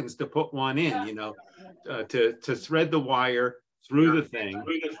 seconds to put one in, to thread the wire through the thing.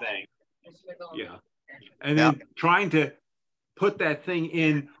 Yeah. And then trying to put that thing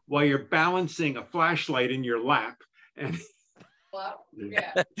in while you're balancing a flashlight in your lap. And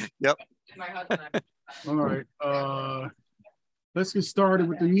Yep. All right. Let's get started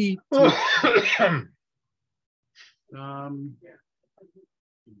with the meet. All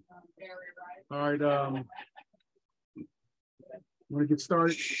right. Want to get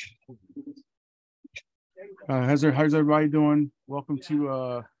started? How's everybody doing? Welcome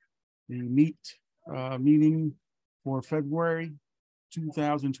to the meeting for February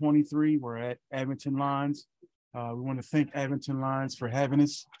 2023. We're at Abington Lines. We want to thank Abington Lines for having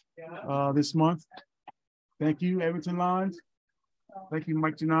us this month. Thank you, Abington Lines. Thank you,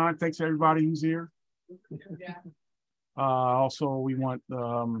 Mike Janon. Thanks to everybody who's here. Also, we want,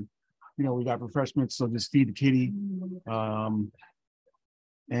 we got refreshments, so just feed the kitty.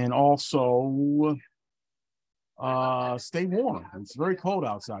 And also, stay warm. It's very cold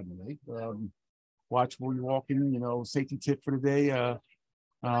outside today. Watch where you're walking, safety tip for the day,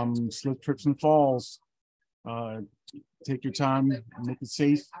 slip, trips, and falls. Take your time, make it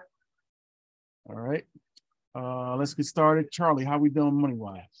safe. All right. Let's get started. Charlie, how we doing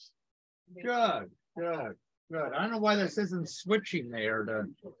money-wise? Good. I don't know why this isn't switching there.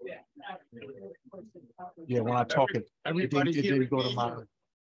 Yeah, when I talk it, everybody it didn't go to my.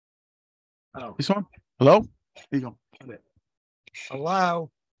 Oh. This one? Hello? Here you go. Hello?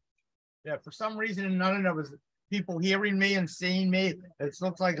 Yeah, for some reason, none of us people hearing me and seeing me. It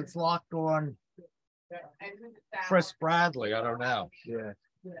looks like it's locked on Chris Bradley. I don't know. Yeah.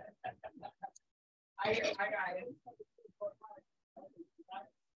 I got it.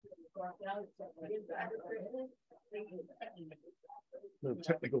 No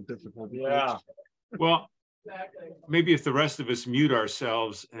technical difficulty. Yeah. Well, maybe if the rest of us mute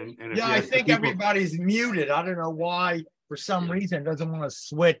ourselves and if I think everybody's muted. I don't know why. For some reason, it doesn't want to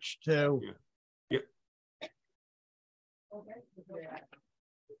switch to. Yeah.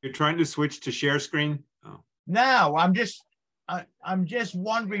 You're trying to switch to share screen? Oh. No, I'm just. I'm just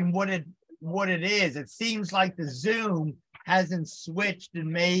wondering what it is. It seems like the Zoom hasn't switched and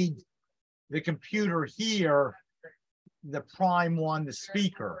made the computer here the prime one, the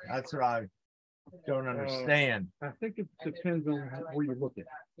speaker. That's what I don't understand. I think it depends on where you look at.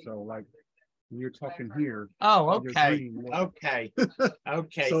 So like you're talking here. Oh, okay. Green, Okay.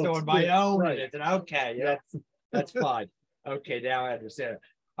 Okay. So So it's on my good, own, right. it's okay. Yeah. That's fine. Okay, now I understand.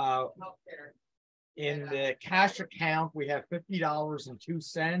 In the cash account, we have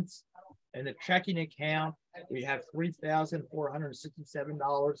 $50.02. In the checking account, we have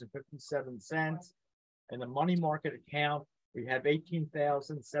 $3,467.57. In the money market account, we have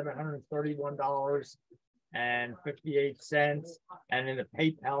 $18,731.58. And in the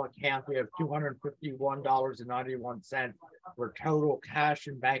PayPal account, we have $251.91 for total cash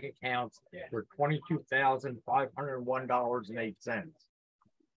and bank accounts for $22,501.08.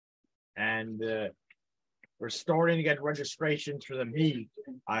 And we're starting to get registrations for the meet.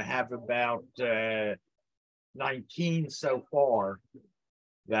 I have about 19 so far.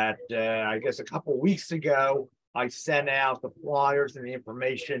 That I guess a couple weeks ago, I sent out the flyers and the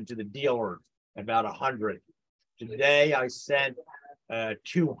information to the dealers, about 100. Today, I sent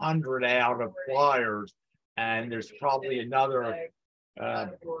 200 out of flyers, and there's probably another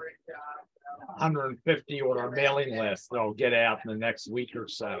 150 on our mailing list that'll get out in the next week or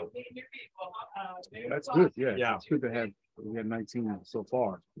so. That's good. Yeah. Yeah. It's good to have. We had 19 so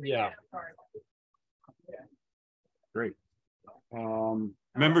far. Yeah. Great.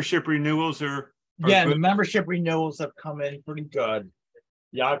 Membership renewals are Yeah, the good. membership renewals have come in pretty good.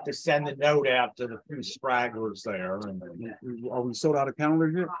 You have to send a note out to the few stragglers there. And Are we sold out of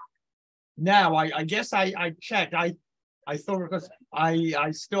calendars yet? now I guess I checked. I thought because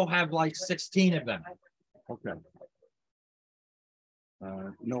I still have like 16 of them. Okay.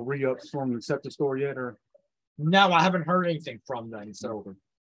 No re-ups from the Scepter store yet, or No, I haven't heard anything from them. So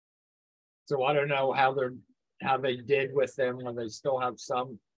I don't know how they did with them, when they still have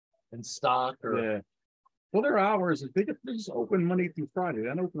some in stock or. yeah. Well, their hours they just open Monday through Friday. They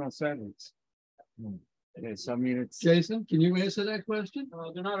don't open on Saturdays. Yes, I mean it's Jason, can you answer that question?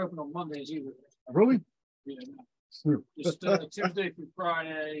 They're not open on Mondays either. really. Yeah, Hmm. just Tuesday through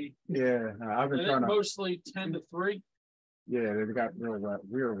Friday. Yeah, I've been And trying then to. mostly 10 to 3. Yeah, they've got real hours.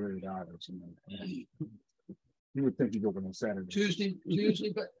 You would think you'd open on Saturday.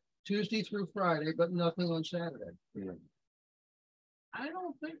 Tuesday through Friday, but nothing on Saturday. Yeah, I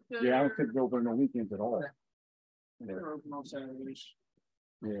don't think yeah, I don't think they open on weekends at all. they're open on Saturdays.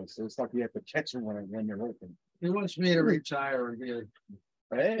 Yeah, so it's like you have to catch them when they're open. He wants me to retire and be a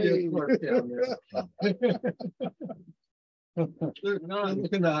Hey, clerk down there. They're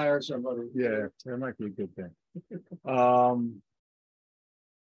looking to hire somebody. yeah, that might be a good thing.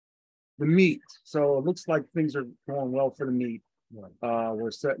 The meet. So it looks like things are going well for the meet.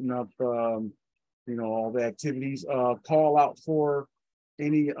 We're setting up, all the activities. Call out for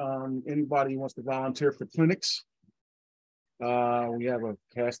anybody who wants to volunteer for clinics. We have a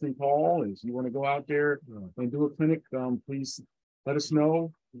casting call. If you want to go out there and do a clinic, please let us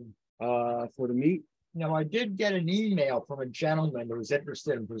know for the meet. Now, I did get an email from a gentleman who was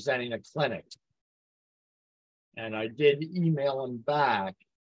interested in presenting a clinic. And I did email him back.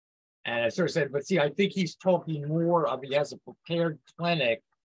 And I sort of said, but see, I think he's talking more of, he has a prepared clinic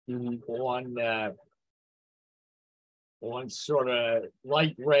on sort of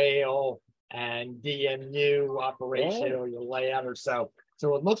light rail and DMU operation or your layout or so.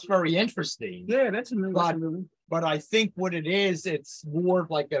 So it looks very interesting. Yeah, that's amazing. But I think what it is, it's more of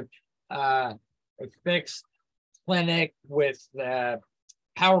like a fixed clinic with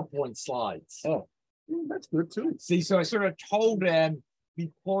PowerPoint slides. Oh, that's good too. See, so I sort of told him,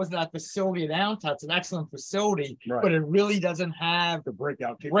 because that facility at Allentown, it's an excellent facility, right, but it really doesn't have the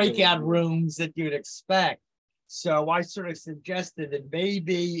breakout rooms that you'd expect. So I sort of suggested that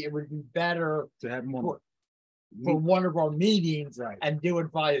maybe it would be better to have more for one of our meetings, right, and do it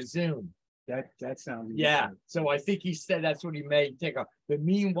via Zoom. That sounds good. So I think he said that's what he may take up. But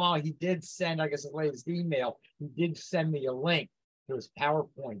meanwhile, he did send, I guess, his latest email. He did send me a link to his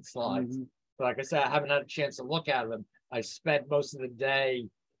PowerPoint slides. But like I said, I haven't had a chance to look at them. I spent most of the day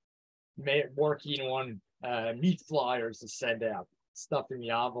working on meat flyers to send out, stuffing the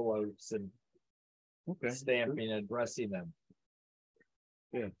envelopes and stamping and addressing them.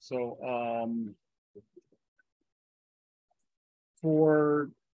 Yeah. So for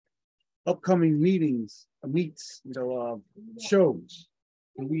upcoming meets, shows,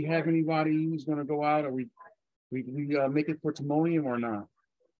 do we have anybody who's going to go out, or we make it for Timonium or not?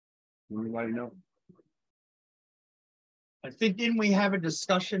 Anybody know? I think, didn't we have a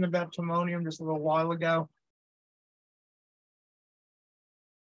discussion about Timonium just a little while ago?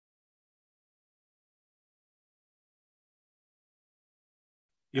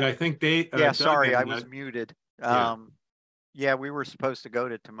 Yeah, I think they. Yeah, Doug sorry, I and, was muted. yeah. Yeah, we were supposed to go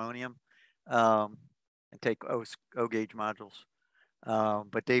to Timonium and take O gauge modules.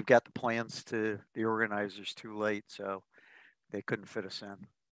 But they've got the plans to the organizers too late, so they couldn't fit us in.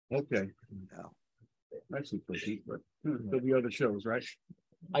 Okay. No. Actually, pretty, but there'll be other shows, right?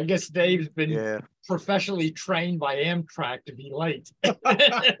 I guess Dave's been Yeah. professionally trained by Amtrak to be late.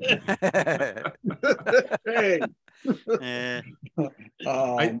 Hey. Eh.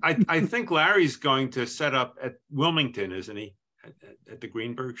 I think Larry's going to set up at Wilmington, isn't he? At the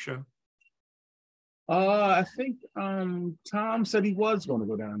Greenberg show. I think Tom said he was going to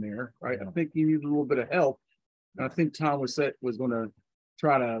go down there, right? I think he needs a little bit of help. And I think Tom was going to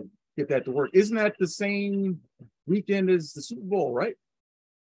try to get that to work. Isn't that the same weekend as the Super Bowl, right?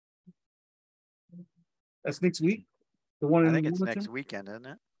 That's next week. The one I think it's next weekend, isn't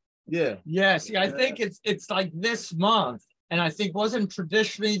it? Yeah. Yeah, see, I think it's like this month. And I think wasn't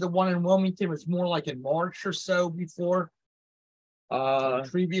traditionally the one in Wilmington was more like in March or so before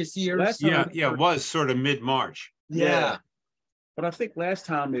previous years. Yeah, it was sort of mid-March. Yeah. But I think last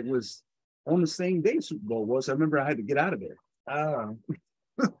time it was on the same day Super Bowl was. I remember I had to get out of there. Oh.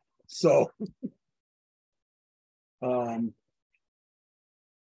 So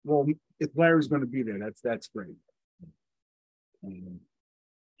well, if Larry's going to be there, that's great.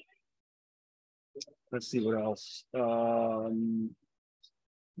 Let's see what else. You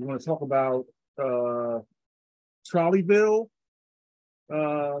want to talk about Trolleyville?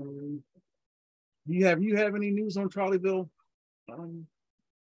 You have any news on Trolleyville?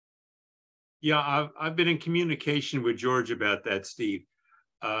 Yeah, I've been in communication with George about that, Steve.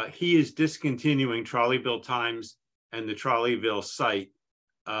 He is discontinuing Trolleyville Times and the Trolleyville site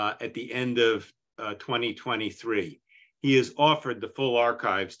at the end of 2023. He has offered the full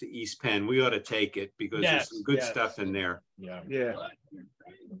archives to East Penn. We ought to take it because there's some good stuff in there. Yeah.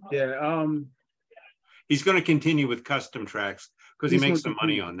 He's going to continue with Custom Tracks because he makes some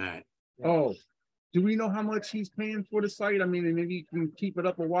money on that. Oh, do we know how much he's paying for the site? I mean, maybe you can keep it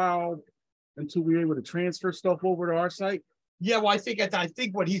up a while until we're able to transfer stuff over to our site. Yeah, well, I think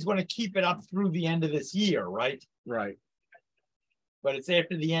what he's going to keep it up through the end of this year, right? Right. But it's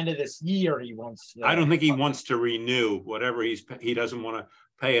after the end of this year he wants. I don't think he wants to renew whatever he doesn't want to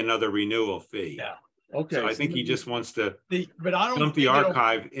pay another renewal fee. Yeah. Okay. So I think he just wants to dump the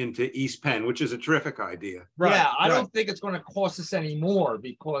archive into East Penn, which is a terrific idea. Right. Yeah, I don't think it's going to cost us any more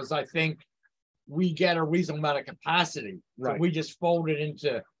because I think we get a reasonable amount of capacity. Right. So we just fold it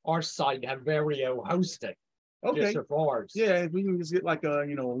into our site and have Vario host it. Okay. Just for ours. Yeah, we can just get like a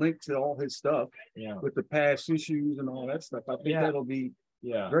link to all his stuff. Yeah. With the past issues and all that stuff. I think that'll be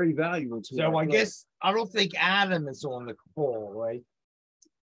very valuable to. So I guess I don't think Adam is on the call, right?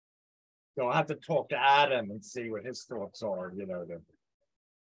 So I'll have to talk to Adam and see what his thoughts are,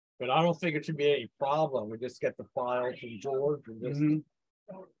 but I don't think it should be any problem. We just get the files from George and just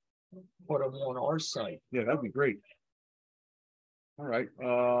put them on our site. Yeah, that'd be great. All right.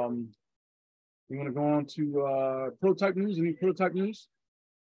 You want to go on to prototype news? Any prototype news?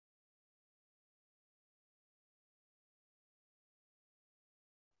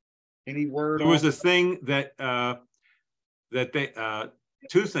 Any word? There was a thing that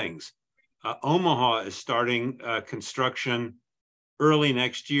two things. Omaha is starting construction early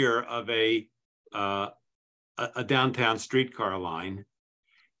next year of a downtown streetcar line,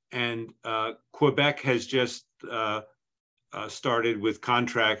 and Quebec has just started with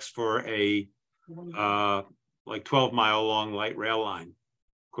contracts for a like 12-mile long light rail line,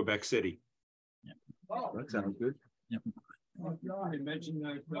 Quebec City. Oh, that sounds good. Yep. I mentioned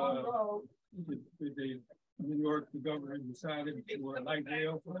that the New York, the governor decided for a light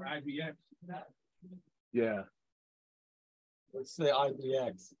rail for IBX. Yeah. What's the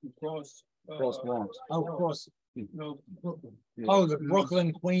IBX? Cross Bronx. Oh, cross. No, Brooklyn. Yeah. Oh, the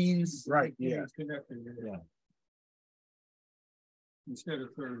Brooklyn, Queens. Right. Yeah. Yeah. Instead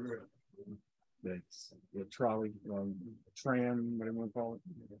of third rail. That's the trolley, tram, whatever you want to call it.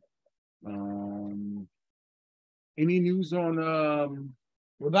 Any news on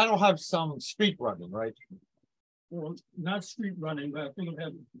well, that'll have some street running, right? Well, not street running, but I think it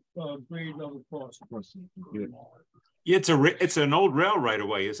had grade level crossing. Yeah, it's an old rail right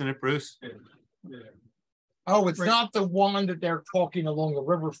away, isn't it, Bruce? Yeah. Oh, it's not the one that they're talking along the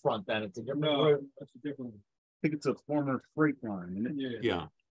riverfront. Then it's a different road. That's a different one. I think it's a former freight line, isn't it? Yeah.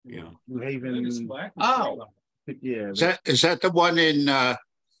 New Haven. Oh, yeah. Is that the one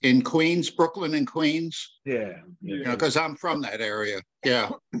in Queens, Brooklyn and Queens? Yeah. Because I'm from that area. Yeah.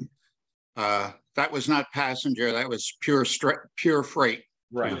 That was not passenger. That was pure freight.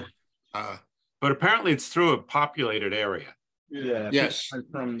 Right. But apparently it's through a populated area. Yeah. Yes.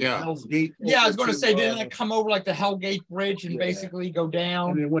 From Yeah. Hell's Gate. Yeah, I was over going to say, didn't uh, it come over like the Hellgate Bridge and yeah. basically go and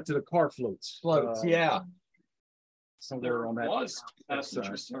down? then went to the car floats. Floats, yeah. Somewhere on that. Was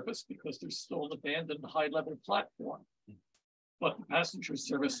passenger service because there's still an abandoned high-level platform. But the passenger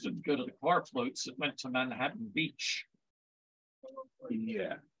service didn't go to the car floats, it went to Manhattan Beach.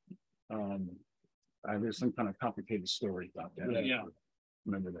 Yeah. There's some kind of complicated story about that. Yeah.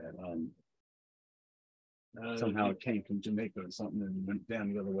 Remember that. Somehow it came from Jamaica or something and went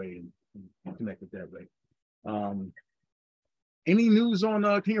down the other way and connected that way. Any news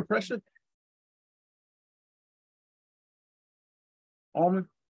on King of Prussia? Almond?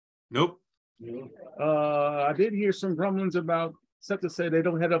 Nope. I did hear some grumblings about SEPTA said they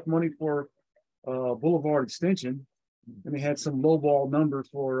don't have enough money for Boulevard extension, and they had some lowball number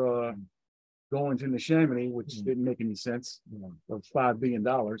for going to Neshaminy, which didn't make any sense, of $5 billion.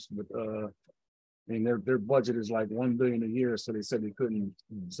 But I mean, their budget is like $1 billion a year, so they said they couldn't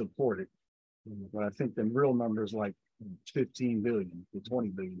support it. But I think the real number is like 15 billion to 20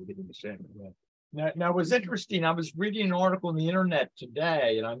 billion to get in Neshaminy. Now, it was interesting. I was reading an article on the internet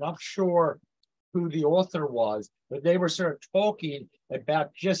today, and I'm not sure who the author was, but they were sort of talking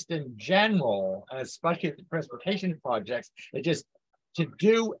about just in general, and especially at the transportation projects, it just to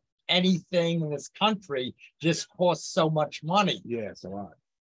do anything in this country just costs so much money. Yeah, it's a lot.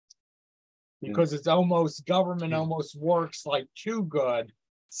 Because it's almost government almost works like too good.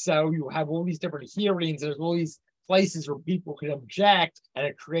 So you have all these different hearings, there's all these places where people can object, and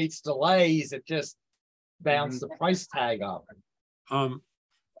it creates delays. It just bounce the price tag up.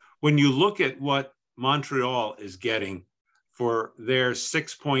 When you look at what Montreal is getting for their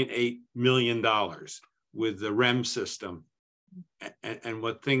 $6.8 million with the REM system and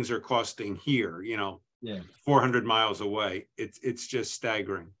what things are costing here, you know, 400 miles away, it's just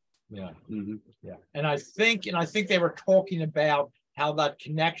staggering. Yeah. Yeah. And I think they were talking about how that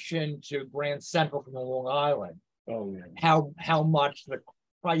connection to Grand Central from the Long Island, how much the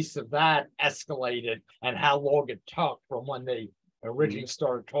price of that escalated and how long it took from when they originally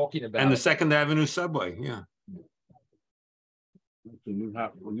started talking about and the it. Second Avenue subway, yeah. The new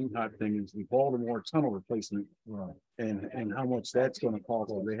hot thing is the Baltimore tunnel replacement, and how much that's going to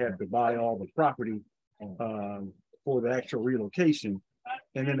cost. So they have to buy all the property for the actual relocation,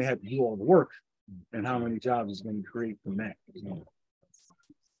 and then they have to do all the work, and how many jobs is going to create from that.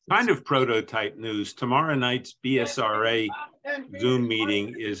 Kind of prototype news. Tomorrow night's BSRA Zoom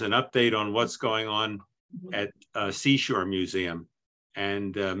meeting is an update on what's going on at Seashore Museum.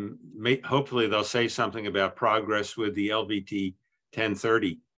 And hopefully they'll say something about progress with the LVT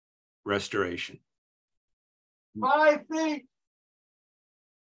 1030 restoration. 5 feet.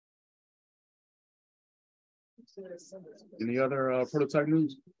 Any other prototype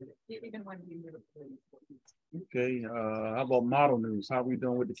news? Okay, how about model news? How are we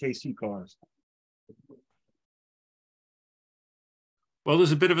doing with the KC cars? Well,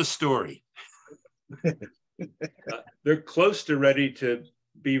 there's a bit of a story. They're close to ready to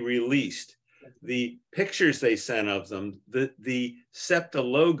be released. The pictures they sent of them, the SEPTA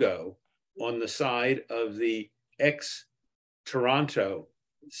logo on the side of the ex-Toronto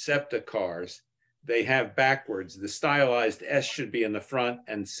SEPTA cars, they have backwards. The stylized S should be in the front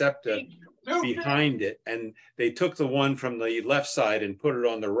and SEPTA behind it. And they took the one from the left side and put it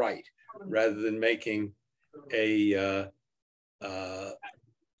on the right, rather than making a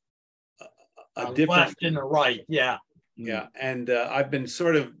different left and a right, yeah. Yeah, and I've been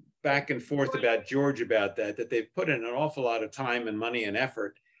sort of back and forth about George about that they've put in an awful lot of time and money and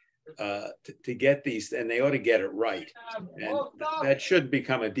effort to get these, and they ought to get it right. And that should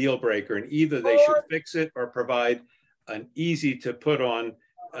become a deal breaker, and either they should fix it or provide an easy to put on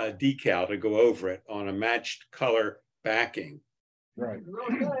decal to go over it on a matched color backing. Right.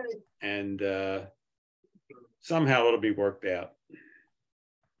 And somehow it'll be worked out.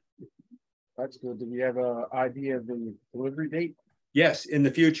 That's good. Do we have an idea of the delivery date? Yes, in the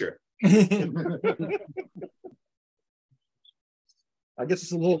future. I guess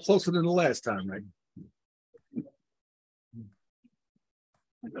it's a little closer than the last time, right?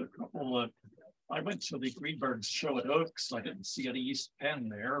 I got a couple I went to the Greenberg's show at Oaks. I didn't see any East Penn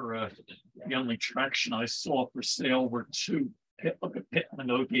there. The only traction I saw for sale were 2 Pittman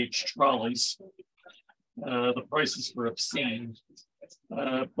O-gauge trolleys. The prices were obscene.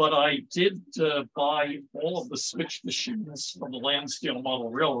 But I did buy all of the switch machines from the Lansdale Model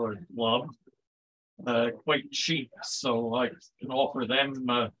Railroad Club quite cheap. So I can offer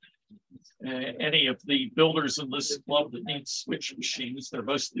them any of the builders in this club that need switch machines. They're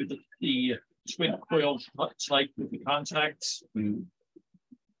mostly the twin coil type with the contacts. You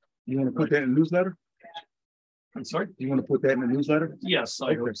want to put that in the newsletter? I'm sorry? You want to put that in the newsletter? Yes,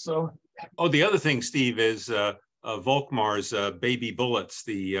 I hope so. Oh, the other thing, Steve, is Volkmar's Baby Bullets,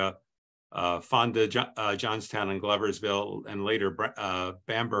 the Fonda, Johnstown and Gloversville, and later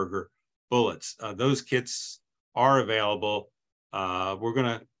Bamberger bullets. Those kits are available. We're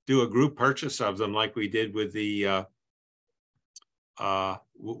going to do a group purchase of them like we did with the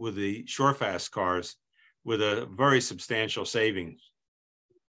Shorefast cars, with a very substantial savings.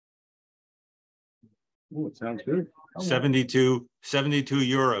 Oh, it sounds good. 72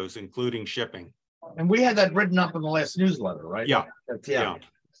 euros, including shipping. And we had that written up in the last newsletter, right? Yeah. Yeah.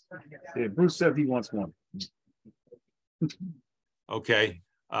 Yeah, Bruce said he wants one. Okay.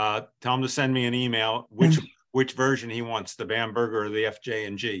 Tell him to send me an email which version he wants, the Bamberger or the FJ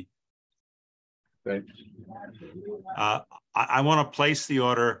and G. Okay. I want to place the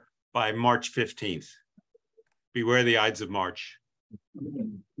order by March 15th. Beware the Ides of March. All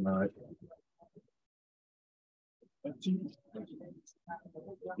right.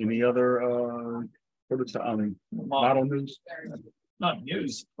 Any other model news? Not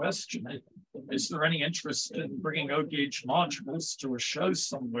news, question. Is there any interest in bringing O-gauge modules to a show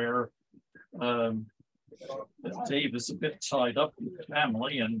somewhere? Dave is a bit tied up with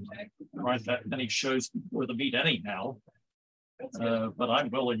family and there aren't that many shows before the meet anyhow. But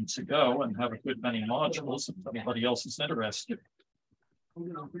I'm willing to go and have a good many modules if anybody else is interested.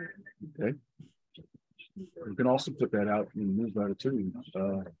 Okay. You can also put that out in the newsletter too.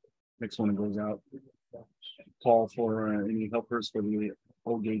 Next one that goes out. Call for any helpers for the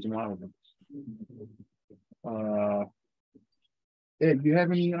O-gauge model. Ed, do you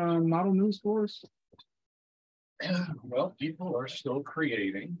have any model news for us? Well, people are still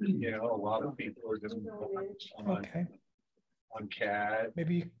creating. You know, a lot of people are doing on CAD.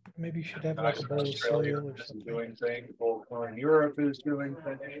 Maybe you should have like a bowl of cereal or something. Doing things. Volkswagen Europe is doing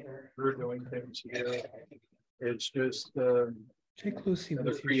things. We're doing things here. It's just take Lucy they're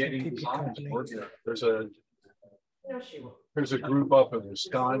with you. creating Keep you company. There's a group up in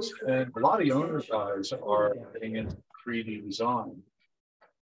Wisconsin, and a lot of the owner guys are getting into 3D design.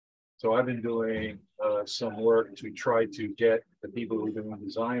 So I've been doing some work to try to get the people who are doing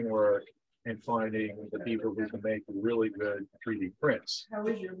design work and finding the people who can make really good 3D prints. How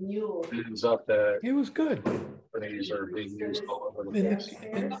was your mule? It up that it was good. These are being used all over the place.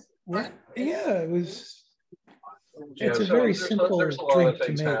 What? Yeah, it was. Yeah, it's a so very simple there's a lot drink of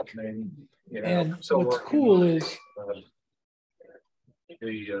things to make. happening, you know. And so what's cool is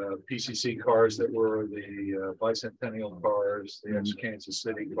the PCC cars that were the bicentennial cars, the ex-Kansas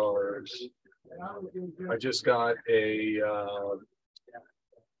City cars. I just got a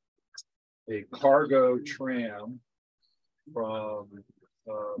cargo tram from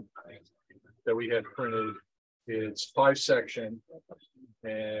that we had printed. It's 5-section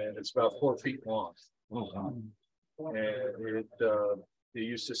and it's about 4 feet long. And it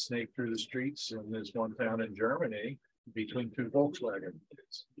used to snake through the streets in this one town in Germany between 2 Volkswagen.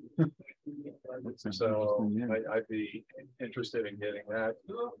 So I'd be interested in getting that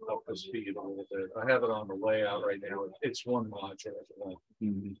up to speed a little bit. I have it on the layout right now. It's one module.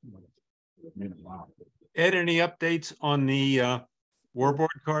 Ed, any updates on the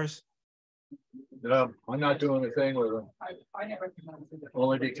Warboard cars? No, I'm not doing a thing with them.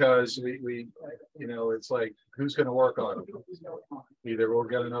 Only because we you know, it's like, who's going to work on it? Either we'll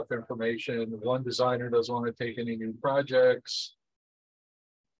get enough information. One designer doesn't want to take any new projects.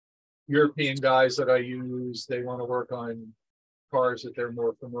 European guys that I use, they want to work on cars that they're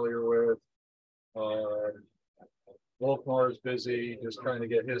more familiar with. Wolfmar is busy just trying to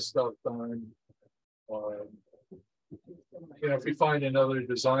get his stuff done. You know, if we find another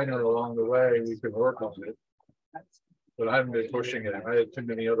designer along the way, we can work on it. But I haven't been pushing it. I had too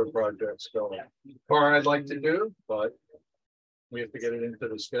many other projects going. Car I'd like to do, but we have to get it into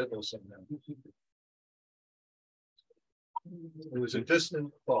the schedule somehow. It was a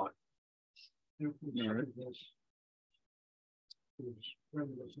distant thought. All right.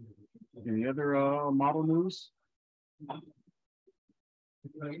 Any other model news?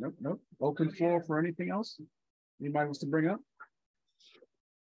 Nope, nope. Open floor for anything else? Anybody wants to bring up?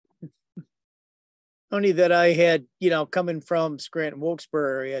 Only that I had, you know, coming from Scranton, Wilkesboro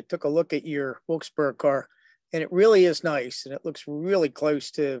area, I took a look at your Wilkesboro car and it really is nice. And it looks really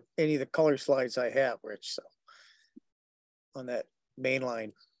close to any of the color slides I have, Rich, so on that main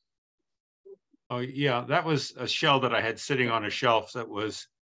line. Oh yeah, that was a shell that I had sitting on a shelf that was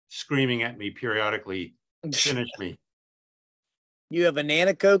screaming at me periodically, finish me. You have a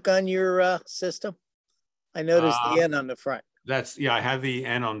Nana Coke on your system? I noticed the N on the front. That's, yeah, I have the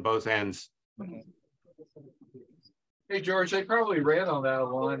N on both ends. Hey, George, they probably ran on that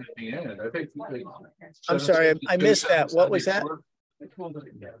line at the end. I think. I'm sorry, I missed that. What was that?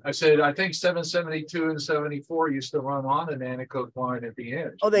 I said, I think 772 and 74 used to run on the Nanticoke line at the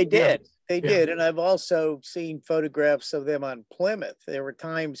end. Oh, they did. They did. And I've also seen photographs of them on Plymouth. There were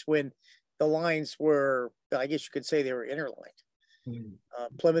times when the lines were, I guess you could say they were interlined.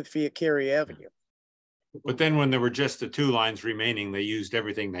 Plymouth via Cary Avenue. But then when there were just the two lines remaining, they used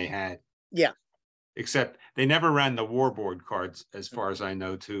everything they had. Yeah. Except they never ran the warboard cards, as far as I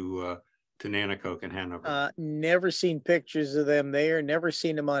know, to Nanticoke and Hanover. Never seen pictures of them there. Never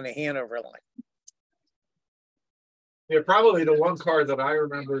seen them on the Hanover line. Yeah, probably the one car that I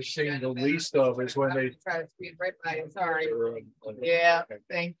remember seeing the least of is when they. Try to speed right by you. Sorry. Yeah,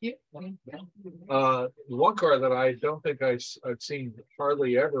 thank you. One car that I don't think I've seen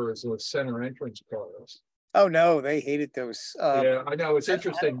hardly ever is the center entrance cars. Oh no, they hated those. Yeah, I know. It's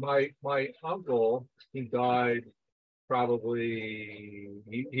interesting. My uncle, he died probably,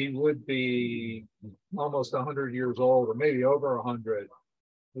 he would be almost 100 years old, or maybe over 100.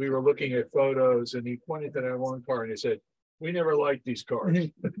 We were looking at photos and he pointed to that one car and he said, "We never liked these cars."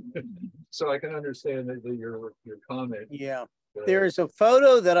 So I can understand your comment. Yeah. There's a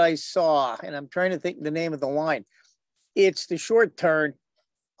photo that I saw, and I'm trying to think the name of the line. It's the short turn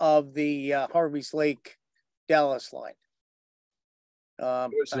of the Harvey's Lake Dallas line.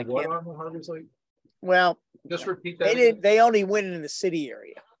 Was it what on the Harvey's Lake? Well, just repeat that. They only went in the city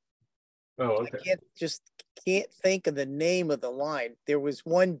area. Oh, okay. I can't think of the name of the line. There was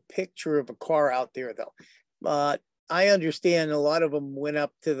one picture of a car out there though. I understand a lot of them went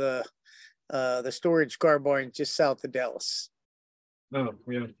up to the storage car barn just south of Dallas. Oh,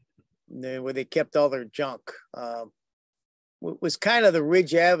 yeah. Where they kept all their junk. It was kind of the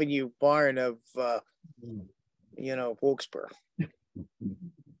Ridge Avenue barn of Wilkesboro.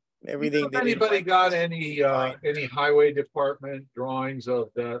 Everything. If anybody got any highway department drawings of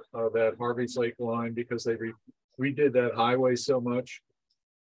that Harvey's Lake line, because they redid that highway so much?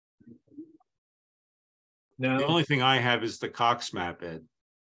 No. The only thing I have is the Cox map, Ed.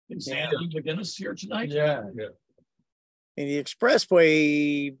 Is Andy McGinnis here tonight? Yeah. And the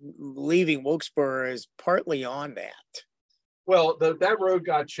expressway leaving Wilkesboro is partly on that. Well, that road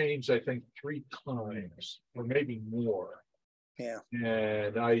got changed, I think, 3 times or maybe more. Yeah.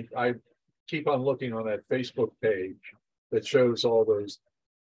 And I keep on looking on that Facebook page that shows all those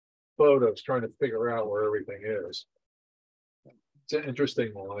photos, trying to figure out where everything is. It's an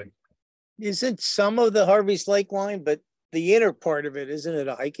interesting line. Isn't some of the Harvey's Lake line, but the inner part of it, isn't it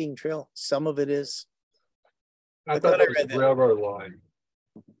a hiking trail? Some of it is. I thought it was the railroad line.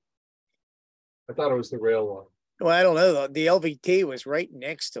 I thought it was the rail line. Well, I don't know. The LVT was right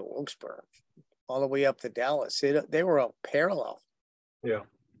next to Wilkesboro, all the way up to Dallas. They were all parallel. Yeah.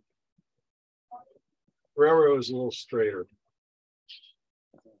 Railroad was a little straighter.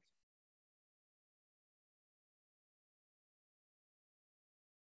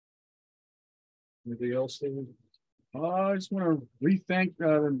 Anything else, Steve? I just want to re-thank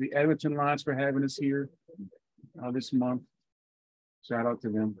the Abington Lines for having us here this month. Shout out to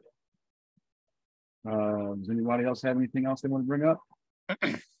them. Does anybody else have anything else they want to bring up?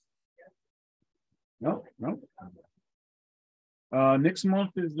 No. Next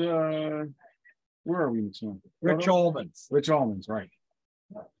month is where are we next month? Rich Ullman's. Rich Ullman's, right.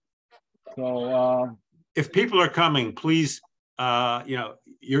 So if people are coming, please,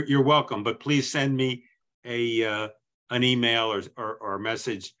 you're welcome, but please send me an email or a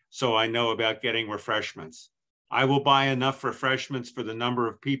message so I know about getting refreshments. I will buy enough refreshments for the number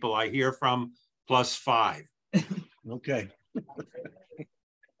of people I hear from, plus 5. Okay.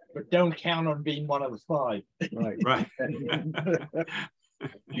 But don't count on being one of the 5. Right.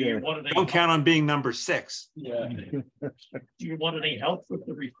 Yeah. Don't count on being number 6. Yeah. Do you want any help with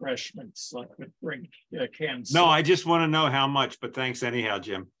the refreshments? Like with bring cans? No, I just want to know how much, but thanks anyhow,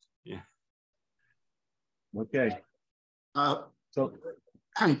 Jim. Yeah. Okay. So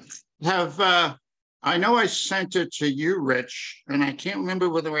I know I sent it to you, Rich, and I can't remember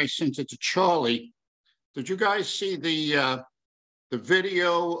whether I sent it to Charlie. Did you guys see the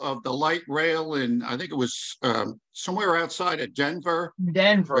video of the light rail in, I think it was somewhere outside of Denver?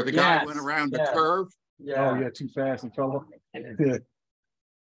 Denver, where the guy went around the curve? Yeah. Oh, yeah, too fast and fell off. Yeah.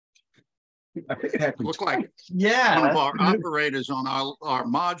 I think it happened. Looked like one of our operators on our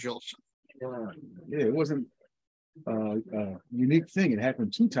modules. Yeah, it wasn't a unique thing. It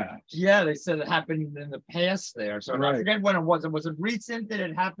happened 2 times. Yeah, they said it happened in the past there. So I forget when it was. Was it recent that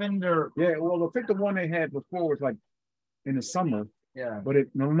it happened, or? Yeah, well, I think the one they had before was like in the summer. Yeah. But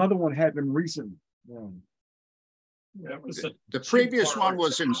another one happened recently. The previous one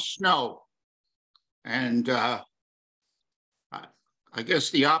was in snow, and I guess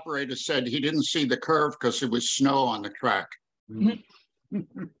the operator said he didn't see the curve because there was snow on the track.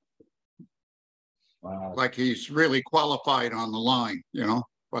 Wow. Like he's really qualified on the line, you know.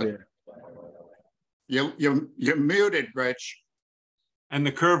 But you're muted, Rich. And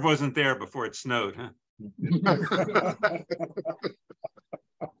the curve wasn't there before it snowed, huh?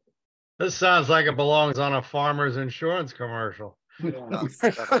 This sounds like it belongs on a farmer's insurance commercial. Where'd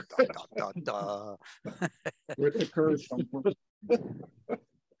the curve come from?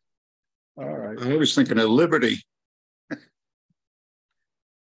 All right. I was thinking of Liberty.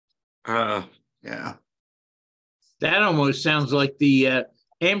 Yeah. That almost sounds like the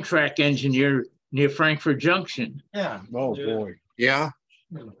Amtrak engineer near Frankfurt Junction. Yeah. Oh boy. Yeah.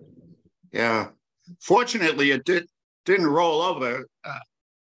 Yeah. Fortunately, it didn't roll over.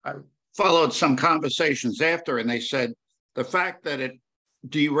 I followed some conversations after, and they said the fact that it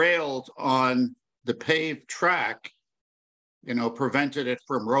derailed on the paved track, you know, prevented it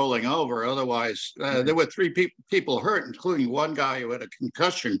from rolling over. Otherwise, there were three people hurt, including one guy who had a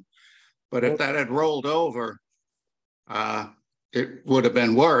concussion. But if that had rolled over, it would have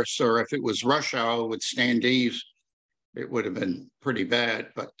been worse. Or if it was rush hour with standees, it would have been pretty bad.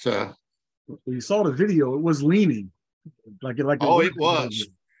 But you saw the video; it was leaning, like it was.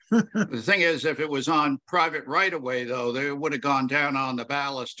 The thing is, if it was on private right-of-way, though, they would have gone down on the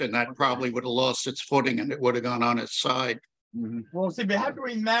ballast, and that probably would have lost its footing, and it would have gone on its side. Well, see, we have to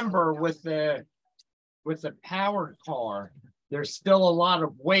remember with the powered car, there's still a lot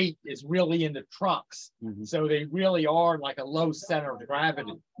of weight is really in the trucks. So they really are like a low center of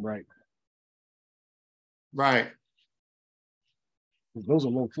gravity. Right. Right. Those are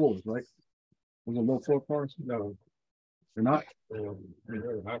low floors, right? Those are low floor cars? No. They're not? No.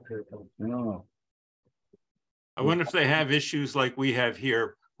 I wonder if they have issues like we have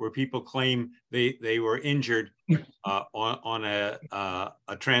here, where people claim they were injured on a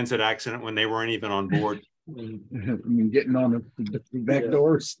transit accident when they weren't even on board. Getting on the back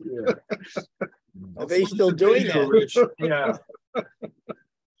doors. Are they still doing that? Yeah.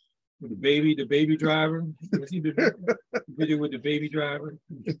 The baby driver. Video with the baby driver.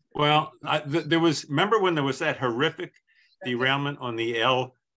 Well, there was, remember when there was that horrific derailment on the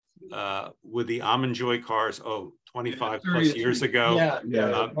L with the Almond Joy cars, 25 plus years ago,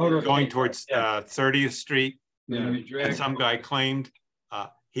 going towards 30th Street. And some guy claimed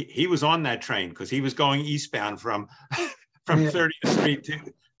he was on that train because he was going eastbound from 30th Street to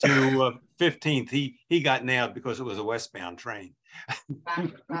 15th. He got nailed because it was a westbound train.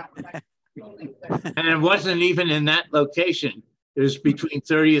 And it wasn't even in that location. It was between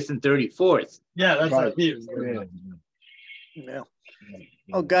 30th and 34th. Yeah, that's right. Yeah.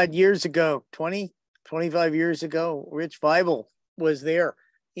 Oh God, years ago, 25 years ago, Rich Weibel was there.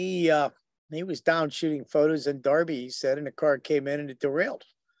 He was down shooting photos in Derby, he said, and a car came in and it derailed.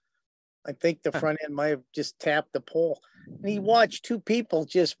 I think the front end might have just tapped the pole. And he watched two people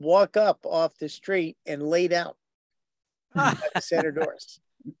just walk up off the street and lay down at the center doors.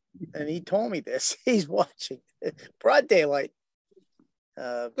 And he told me this. He's watching broad daylight.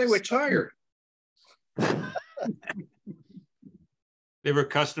 They were tired. They were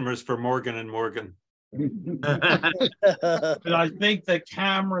customers for Morgan and Morgan. But I think the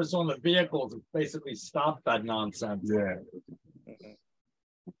cameras on the vehicles basically stopped that nonsense. Yeah.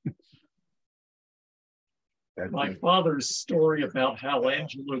 My father's story about how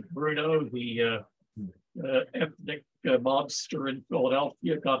Angelo Bruno, the ethnic mobster in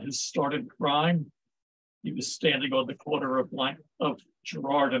Philadelphia, got his start in crime. He was standing on the corner of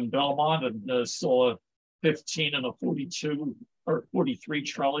Girard and Belmont and saw a 15 and a 42 or 43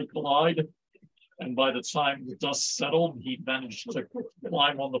 trolley collide. And by the time the dust settled, he managed to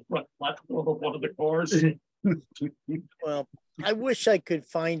climb on the front platform of one of the cars. Well, I wish I could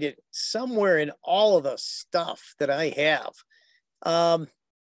find it somewhere in all of the stuff that I have.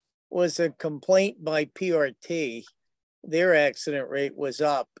 Was a complaint by PRT. Their accident rate was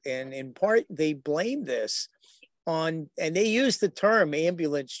up, and in part they blamed this on, and they used the term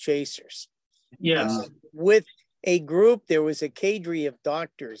ambulance chasers. Yes. With a group, there was a cadre of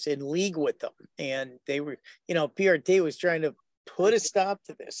doctors in league with them, and they were, PRT was trying to put a stop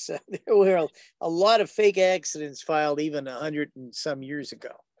to this. There were a lot of fake accidents filed even 100 and some years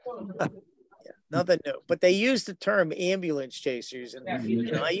ago. Nothing new, but they used the term ambulance chasers, and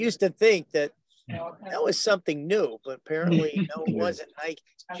I used to think that was something new, but apparently no, it wasn't. I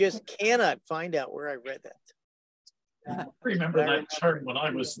just cannot find out where I read that. I remember that term when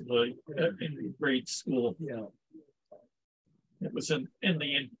I was in grade school. Yeah. It was in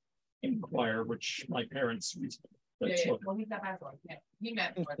the Inquirer, which my parents took.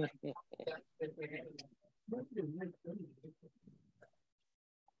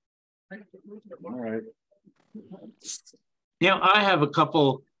 All right. Now, I have a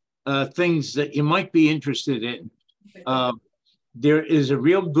couple things that you might be interested in. There is a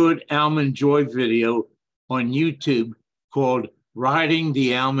real good Almond Joy video on YouTube called Riding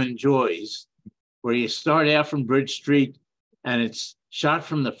the Almond Joys, where you start out from Bridge Street and it's shot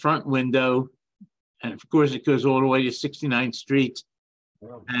from the front window. And of course, it goes all the way to 69th Street.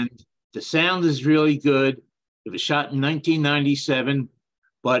 And the sound is really good. It was shot in 1997,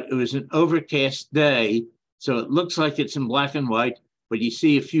 but it was an overcast day. So it looks like it's in black and white, but you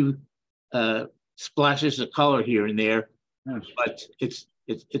see a few splashes of color here and there. Yes. But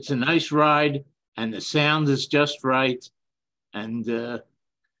it's a nice ride, and the sound is just right. And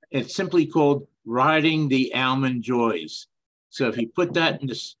it's simply called Riding the Almond Joys. So if you put that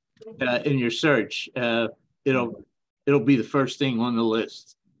in your search, it'll be the first thing on the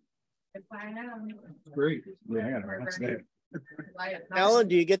list. Great. Yeah, that's it. Alan,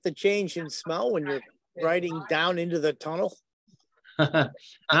 do you get the change in smell when you're riding down into the tunnel? I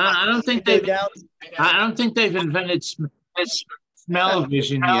don't think they've invented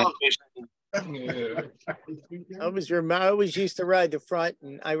smell-o-vision yet. I always used to ride the front,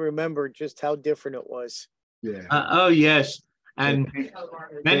 and I remember just how different it was. Yeah. Oh yes, and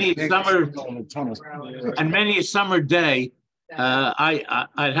many a summer day,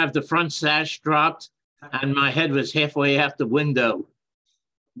 I'd have the front sash dropped, and my head was halfway out the window.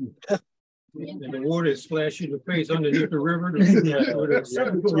 And the water splash you in the face underneath the river.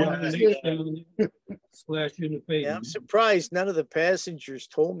 Splash you in the face. Yeah, I'm surprised none of the passengers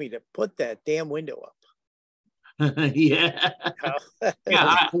told me to put that damn window up. Yeah.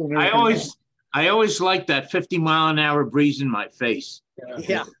 Yeah, I always liked that 50-mile-an-hour breeze in my face.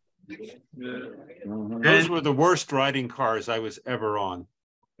 Yeah. Those were the worst riding cars I was ever on.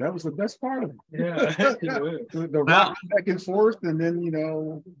 That was the best part of it. Yeah. The rock back and forth, and then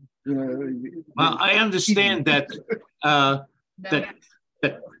well, I understand that that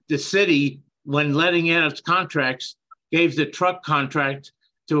the city, when letting out its contracts, gave the truck contract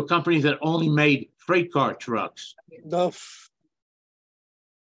to a company that only made freight car trucks. No.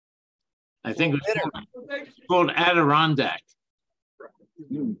 I think it was called Adirondack.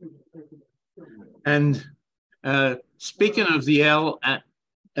 And speaking of the L,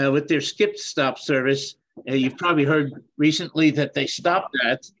 with their skip stop service, you've probably heard recently that they stopped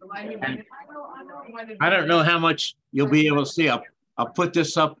that. And I don't know how much you'll be able to see. I'll put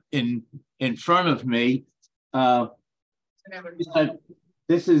this up in front of me.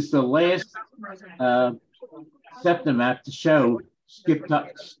 This is the last SEPTA map to show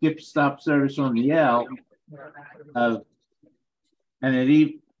skip stop service on the L, and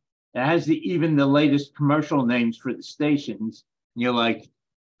it has even the latest commercial names for the stations. You're like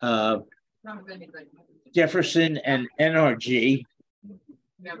Jefferson and NRG,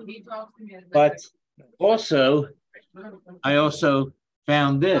 but also I also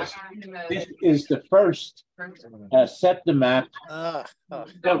found this. This is the first SEPTA map right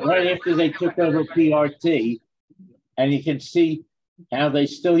after they took over PRT, and you can see how they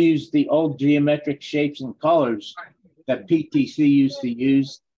still use the old geometric shapes and colors that PTC used to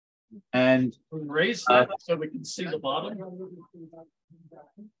use. And raise that so we can see the bottom.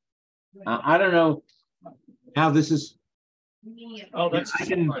 I don't know how this is. Oh, that's I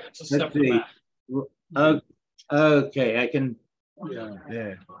can. let's see. Okay, I can.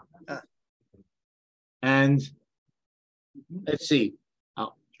 Yeah. And let's see.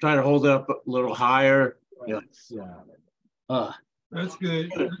 I'll try to hold it up a little higher. That's good. That's good.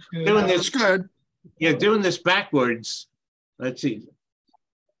 Doing this good. Yeah, doing this backwards. Let's see.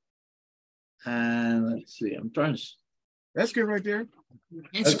 And let's see. I'm trying to. That's good right there.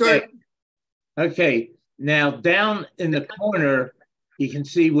 It's good. Okay. Now down in the corner, you can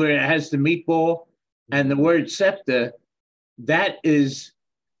see where it has the meatball and the word SEPTA. That is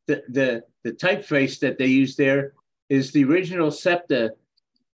the typeface that they use there is the original SEPTA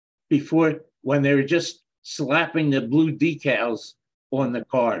before, when they were just slapping the blue decals on the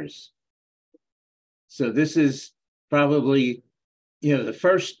cars. So this is probably, the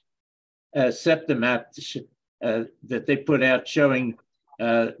first SEPTA map that they put out showing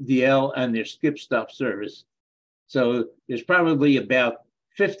the L and their skip stop service. So there's probably about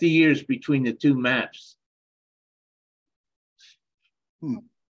 50 years between the two maps.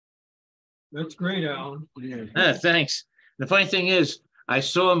 That's great, Alan. Yeah. Thanks. The funny thing is, I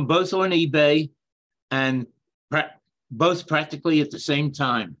saw them both on eBay and both practically at the same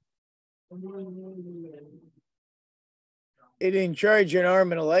time. It didn't charge you an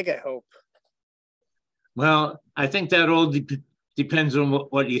arm and a leg, I hope. Well, I think that all depends on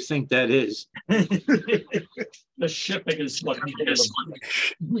what you think that is. The shipping is what we get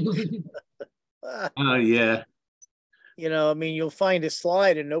them. Oh, yeah. You know, I mean, you'll find a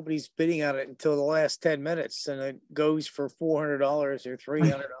slide and nobody's bidding on it until the last 10 minutes, and it goes for $400 or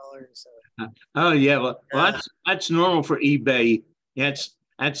 $300. Oh, yeah. Well, that's normal for eBay. That's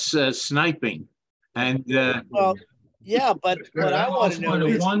sniping. And well, yeah, but what I want to know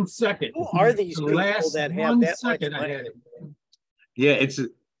is 1 second. who are these people that have that much money? Yeah,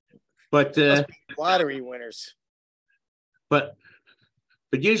 but lottery winners. But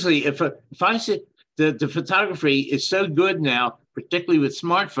usually, if I see the photography is so good now, particularly with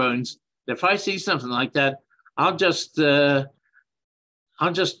smartphones, that if I see something like that, I'll just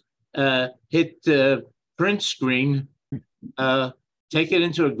hit print screen, take it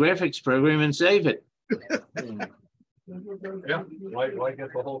into a graphics program, and save it. Yeah, why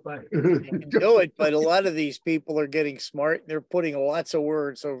get the whole thing? You can do it, but a lot of these people are getting smart. They're putting lots of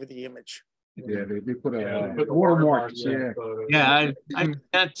words over the image. Yeah, they put a put the watermarks. watermarks, Yeah, I do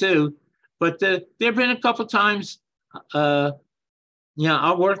that too. But there have been a couple times, I'll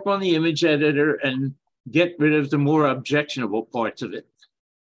work on the image editor and get rid of the more objectionable parts of it.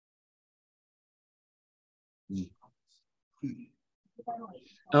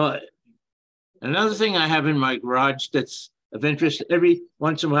 Another thing I have in my garage that's of interest, every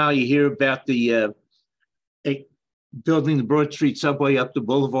once in a while you hear about the building the Broad Street subway up the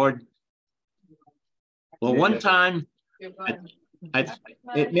boulevard. Well, one time,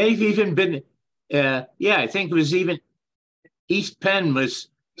 it may have even been, I think it was even East Penn was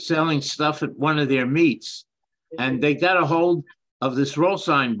selling stuff at one of their meets, and they got a hold of this roll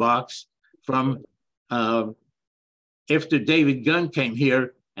sign box from after David Gunn came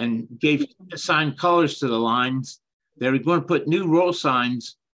here and gave assigned colors to the lines. They were going to put new roll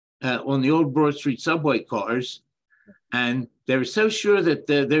signs on the old Broad Street subway cars, and they were so sure that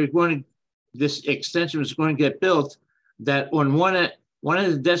this extension was going to get built that on one of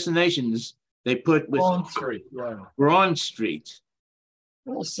the destinations they put was Ron Street. Yeah. Ron Street.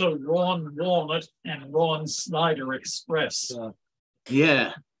 Also, Ron Walnut and Ron Snyder Express.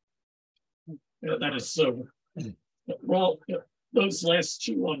 Yeah. That is so. Those last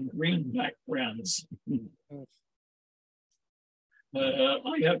two on green backgrounds.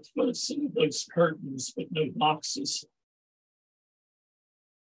 I have some of those curtains, but no boxes.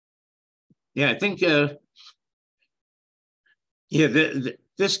 Yeah, I think,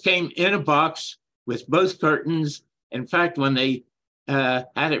 this came in a box with both curtains. In fact, when they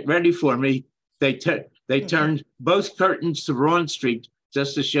had it ready for me, they turned both curtains to Ron Street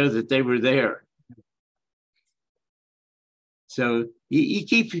just to show that they were there. So you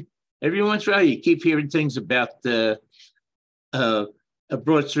keep, every once in a while, you keep hearing things about a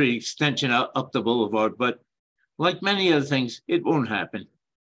Broad Street extension up the boulevard, but like many other things, it won't happen.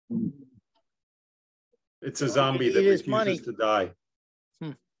 It's a zombie that refuses to die.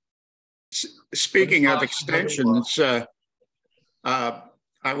 Speaking of extensions, I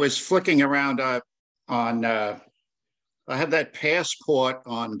was flicking around on, I have that passport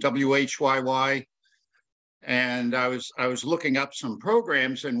on WHYY, and I was looking up some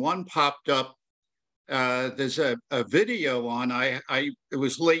programs, and one popped up. There's a video on. It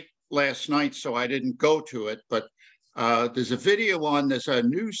was late last night, so I didn't go to it, but there's a video on. There's a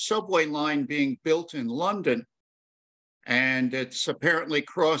new subway line being built in London, and it's apparently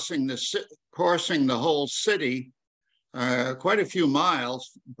crossing the whole city, quite a few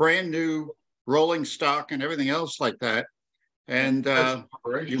miles, brand new rolling stock and everything else like that. And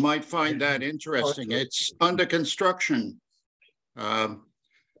you might find that interesting. It's under construction,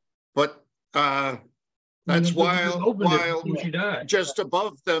 but that's while just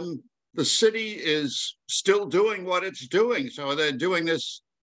above them, the city is still doing what it's doing. So they're doing this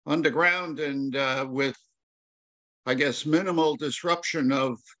underground and with, I guess, minimal disruption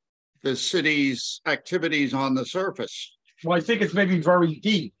of the city's activities on the surface. Well, I think it's maybe very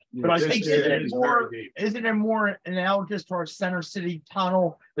deep, but I think isn't it more analogous to our Center City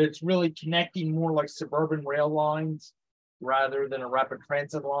tunnel that's really connecting more like suburban rail lines rather than a rapid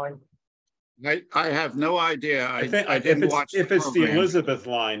transit line? I have no idea. I didn't watch if it's the Elizabeth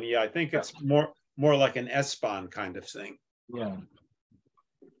line. Yeah, I think it's more like an S-Bahn kind of thing. Yeah.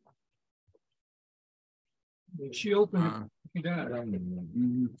 She opened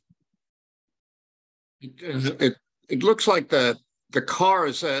it looks like the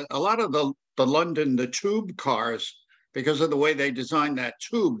cars, a lot of the London, the tube cars, because of the way they designed that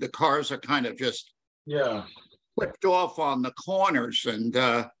tube, the cars are kind of just flipped off on the corners, and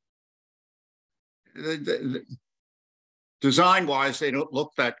design-wise, they don't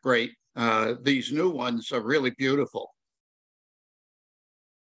look that great. These new ones are really beautiful.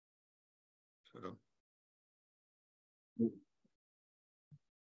 So,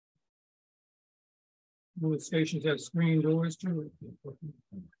 Will the stations have screen doors too?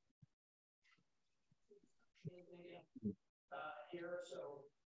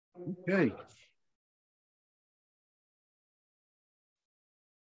 Okay.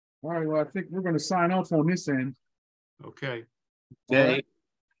 All right, well, I think we're going to sign off on this end. okay. All right.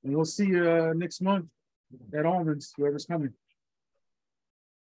 And we'll see you next month at Almonds, whoever's coming.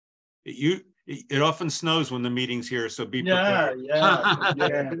 It often snows when the meeting's here, so be prepared.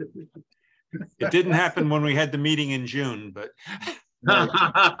 Yeah. It didn't happen when we had the meeting in June, but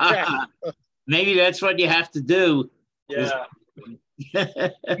maybe that's what you have to do. Yeah.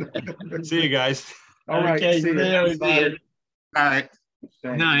 see you guys. All right. Okay, See you. everybody. All right.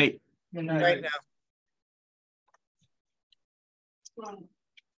 Good night. Good night. Right now.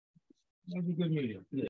 That was a good meeting.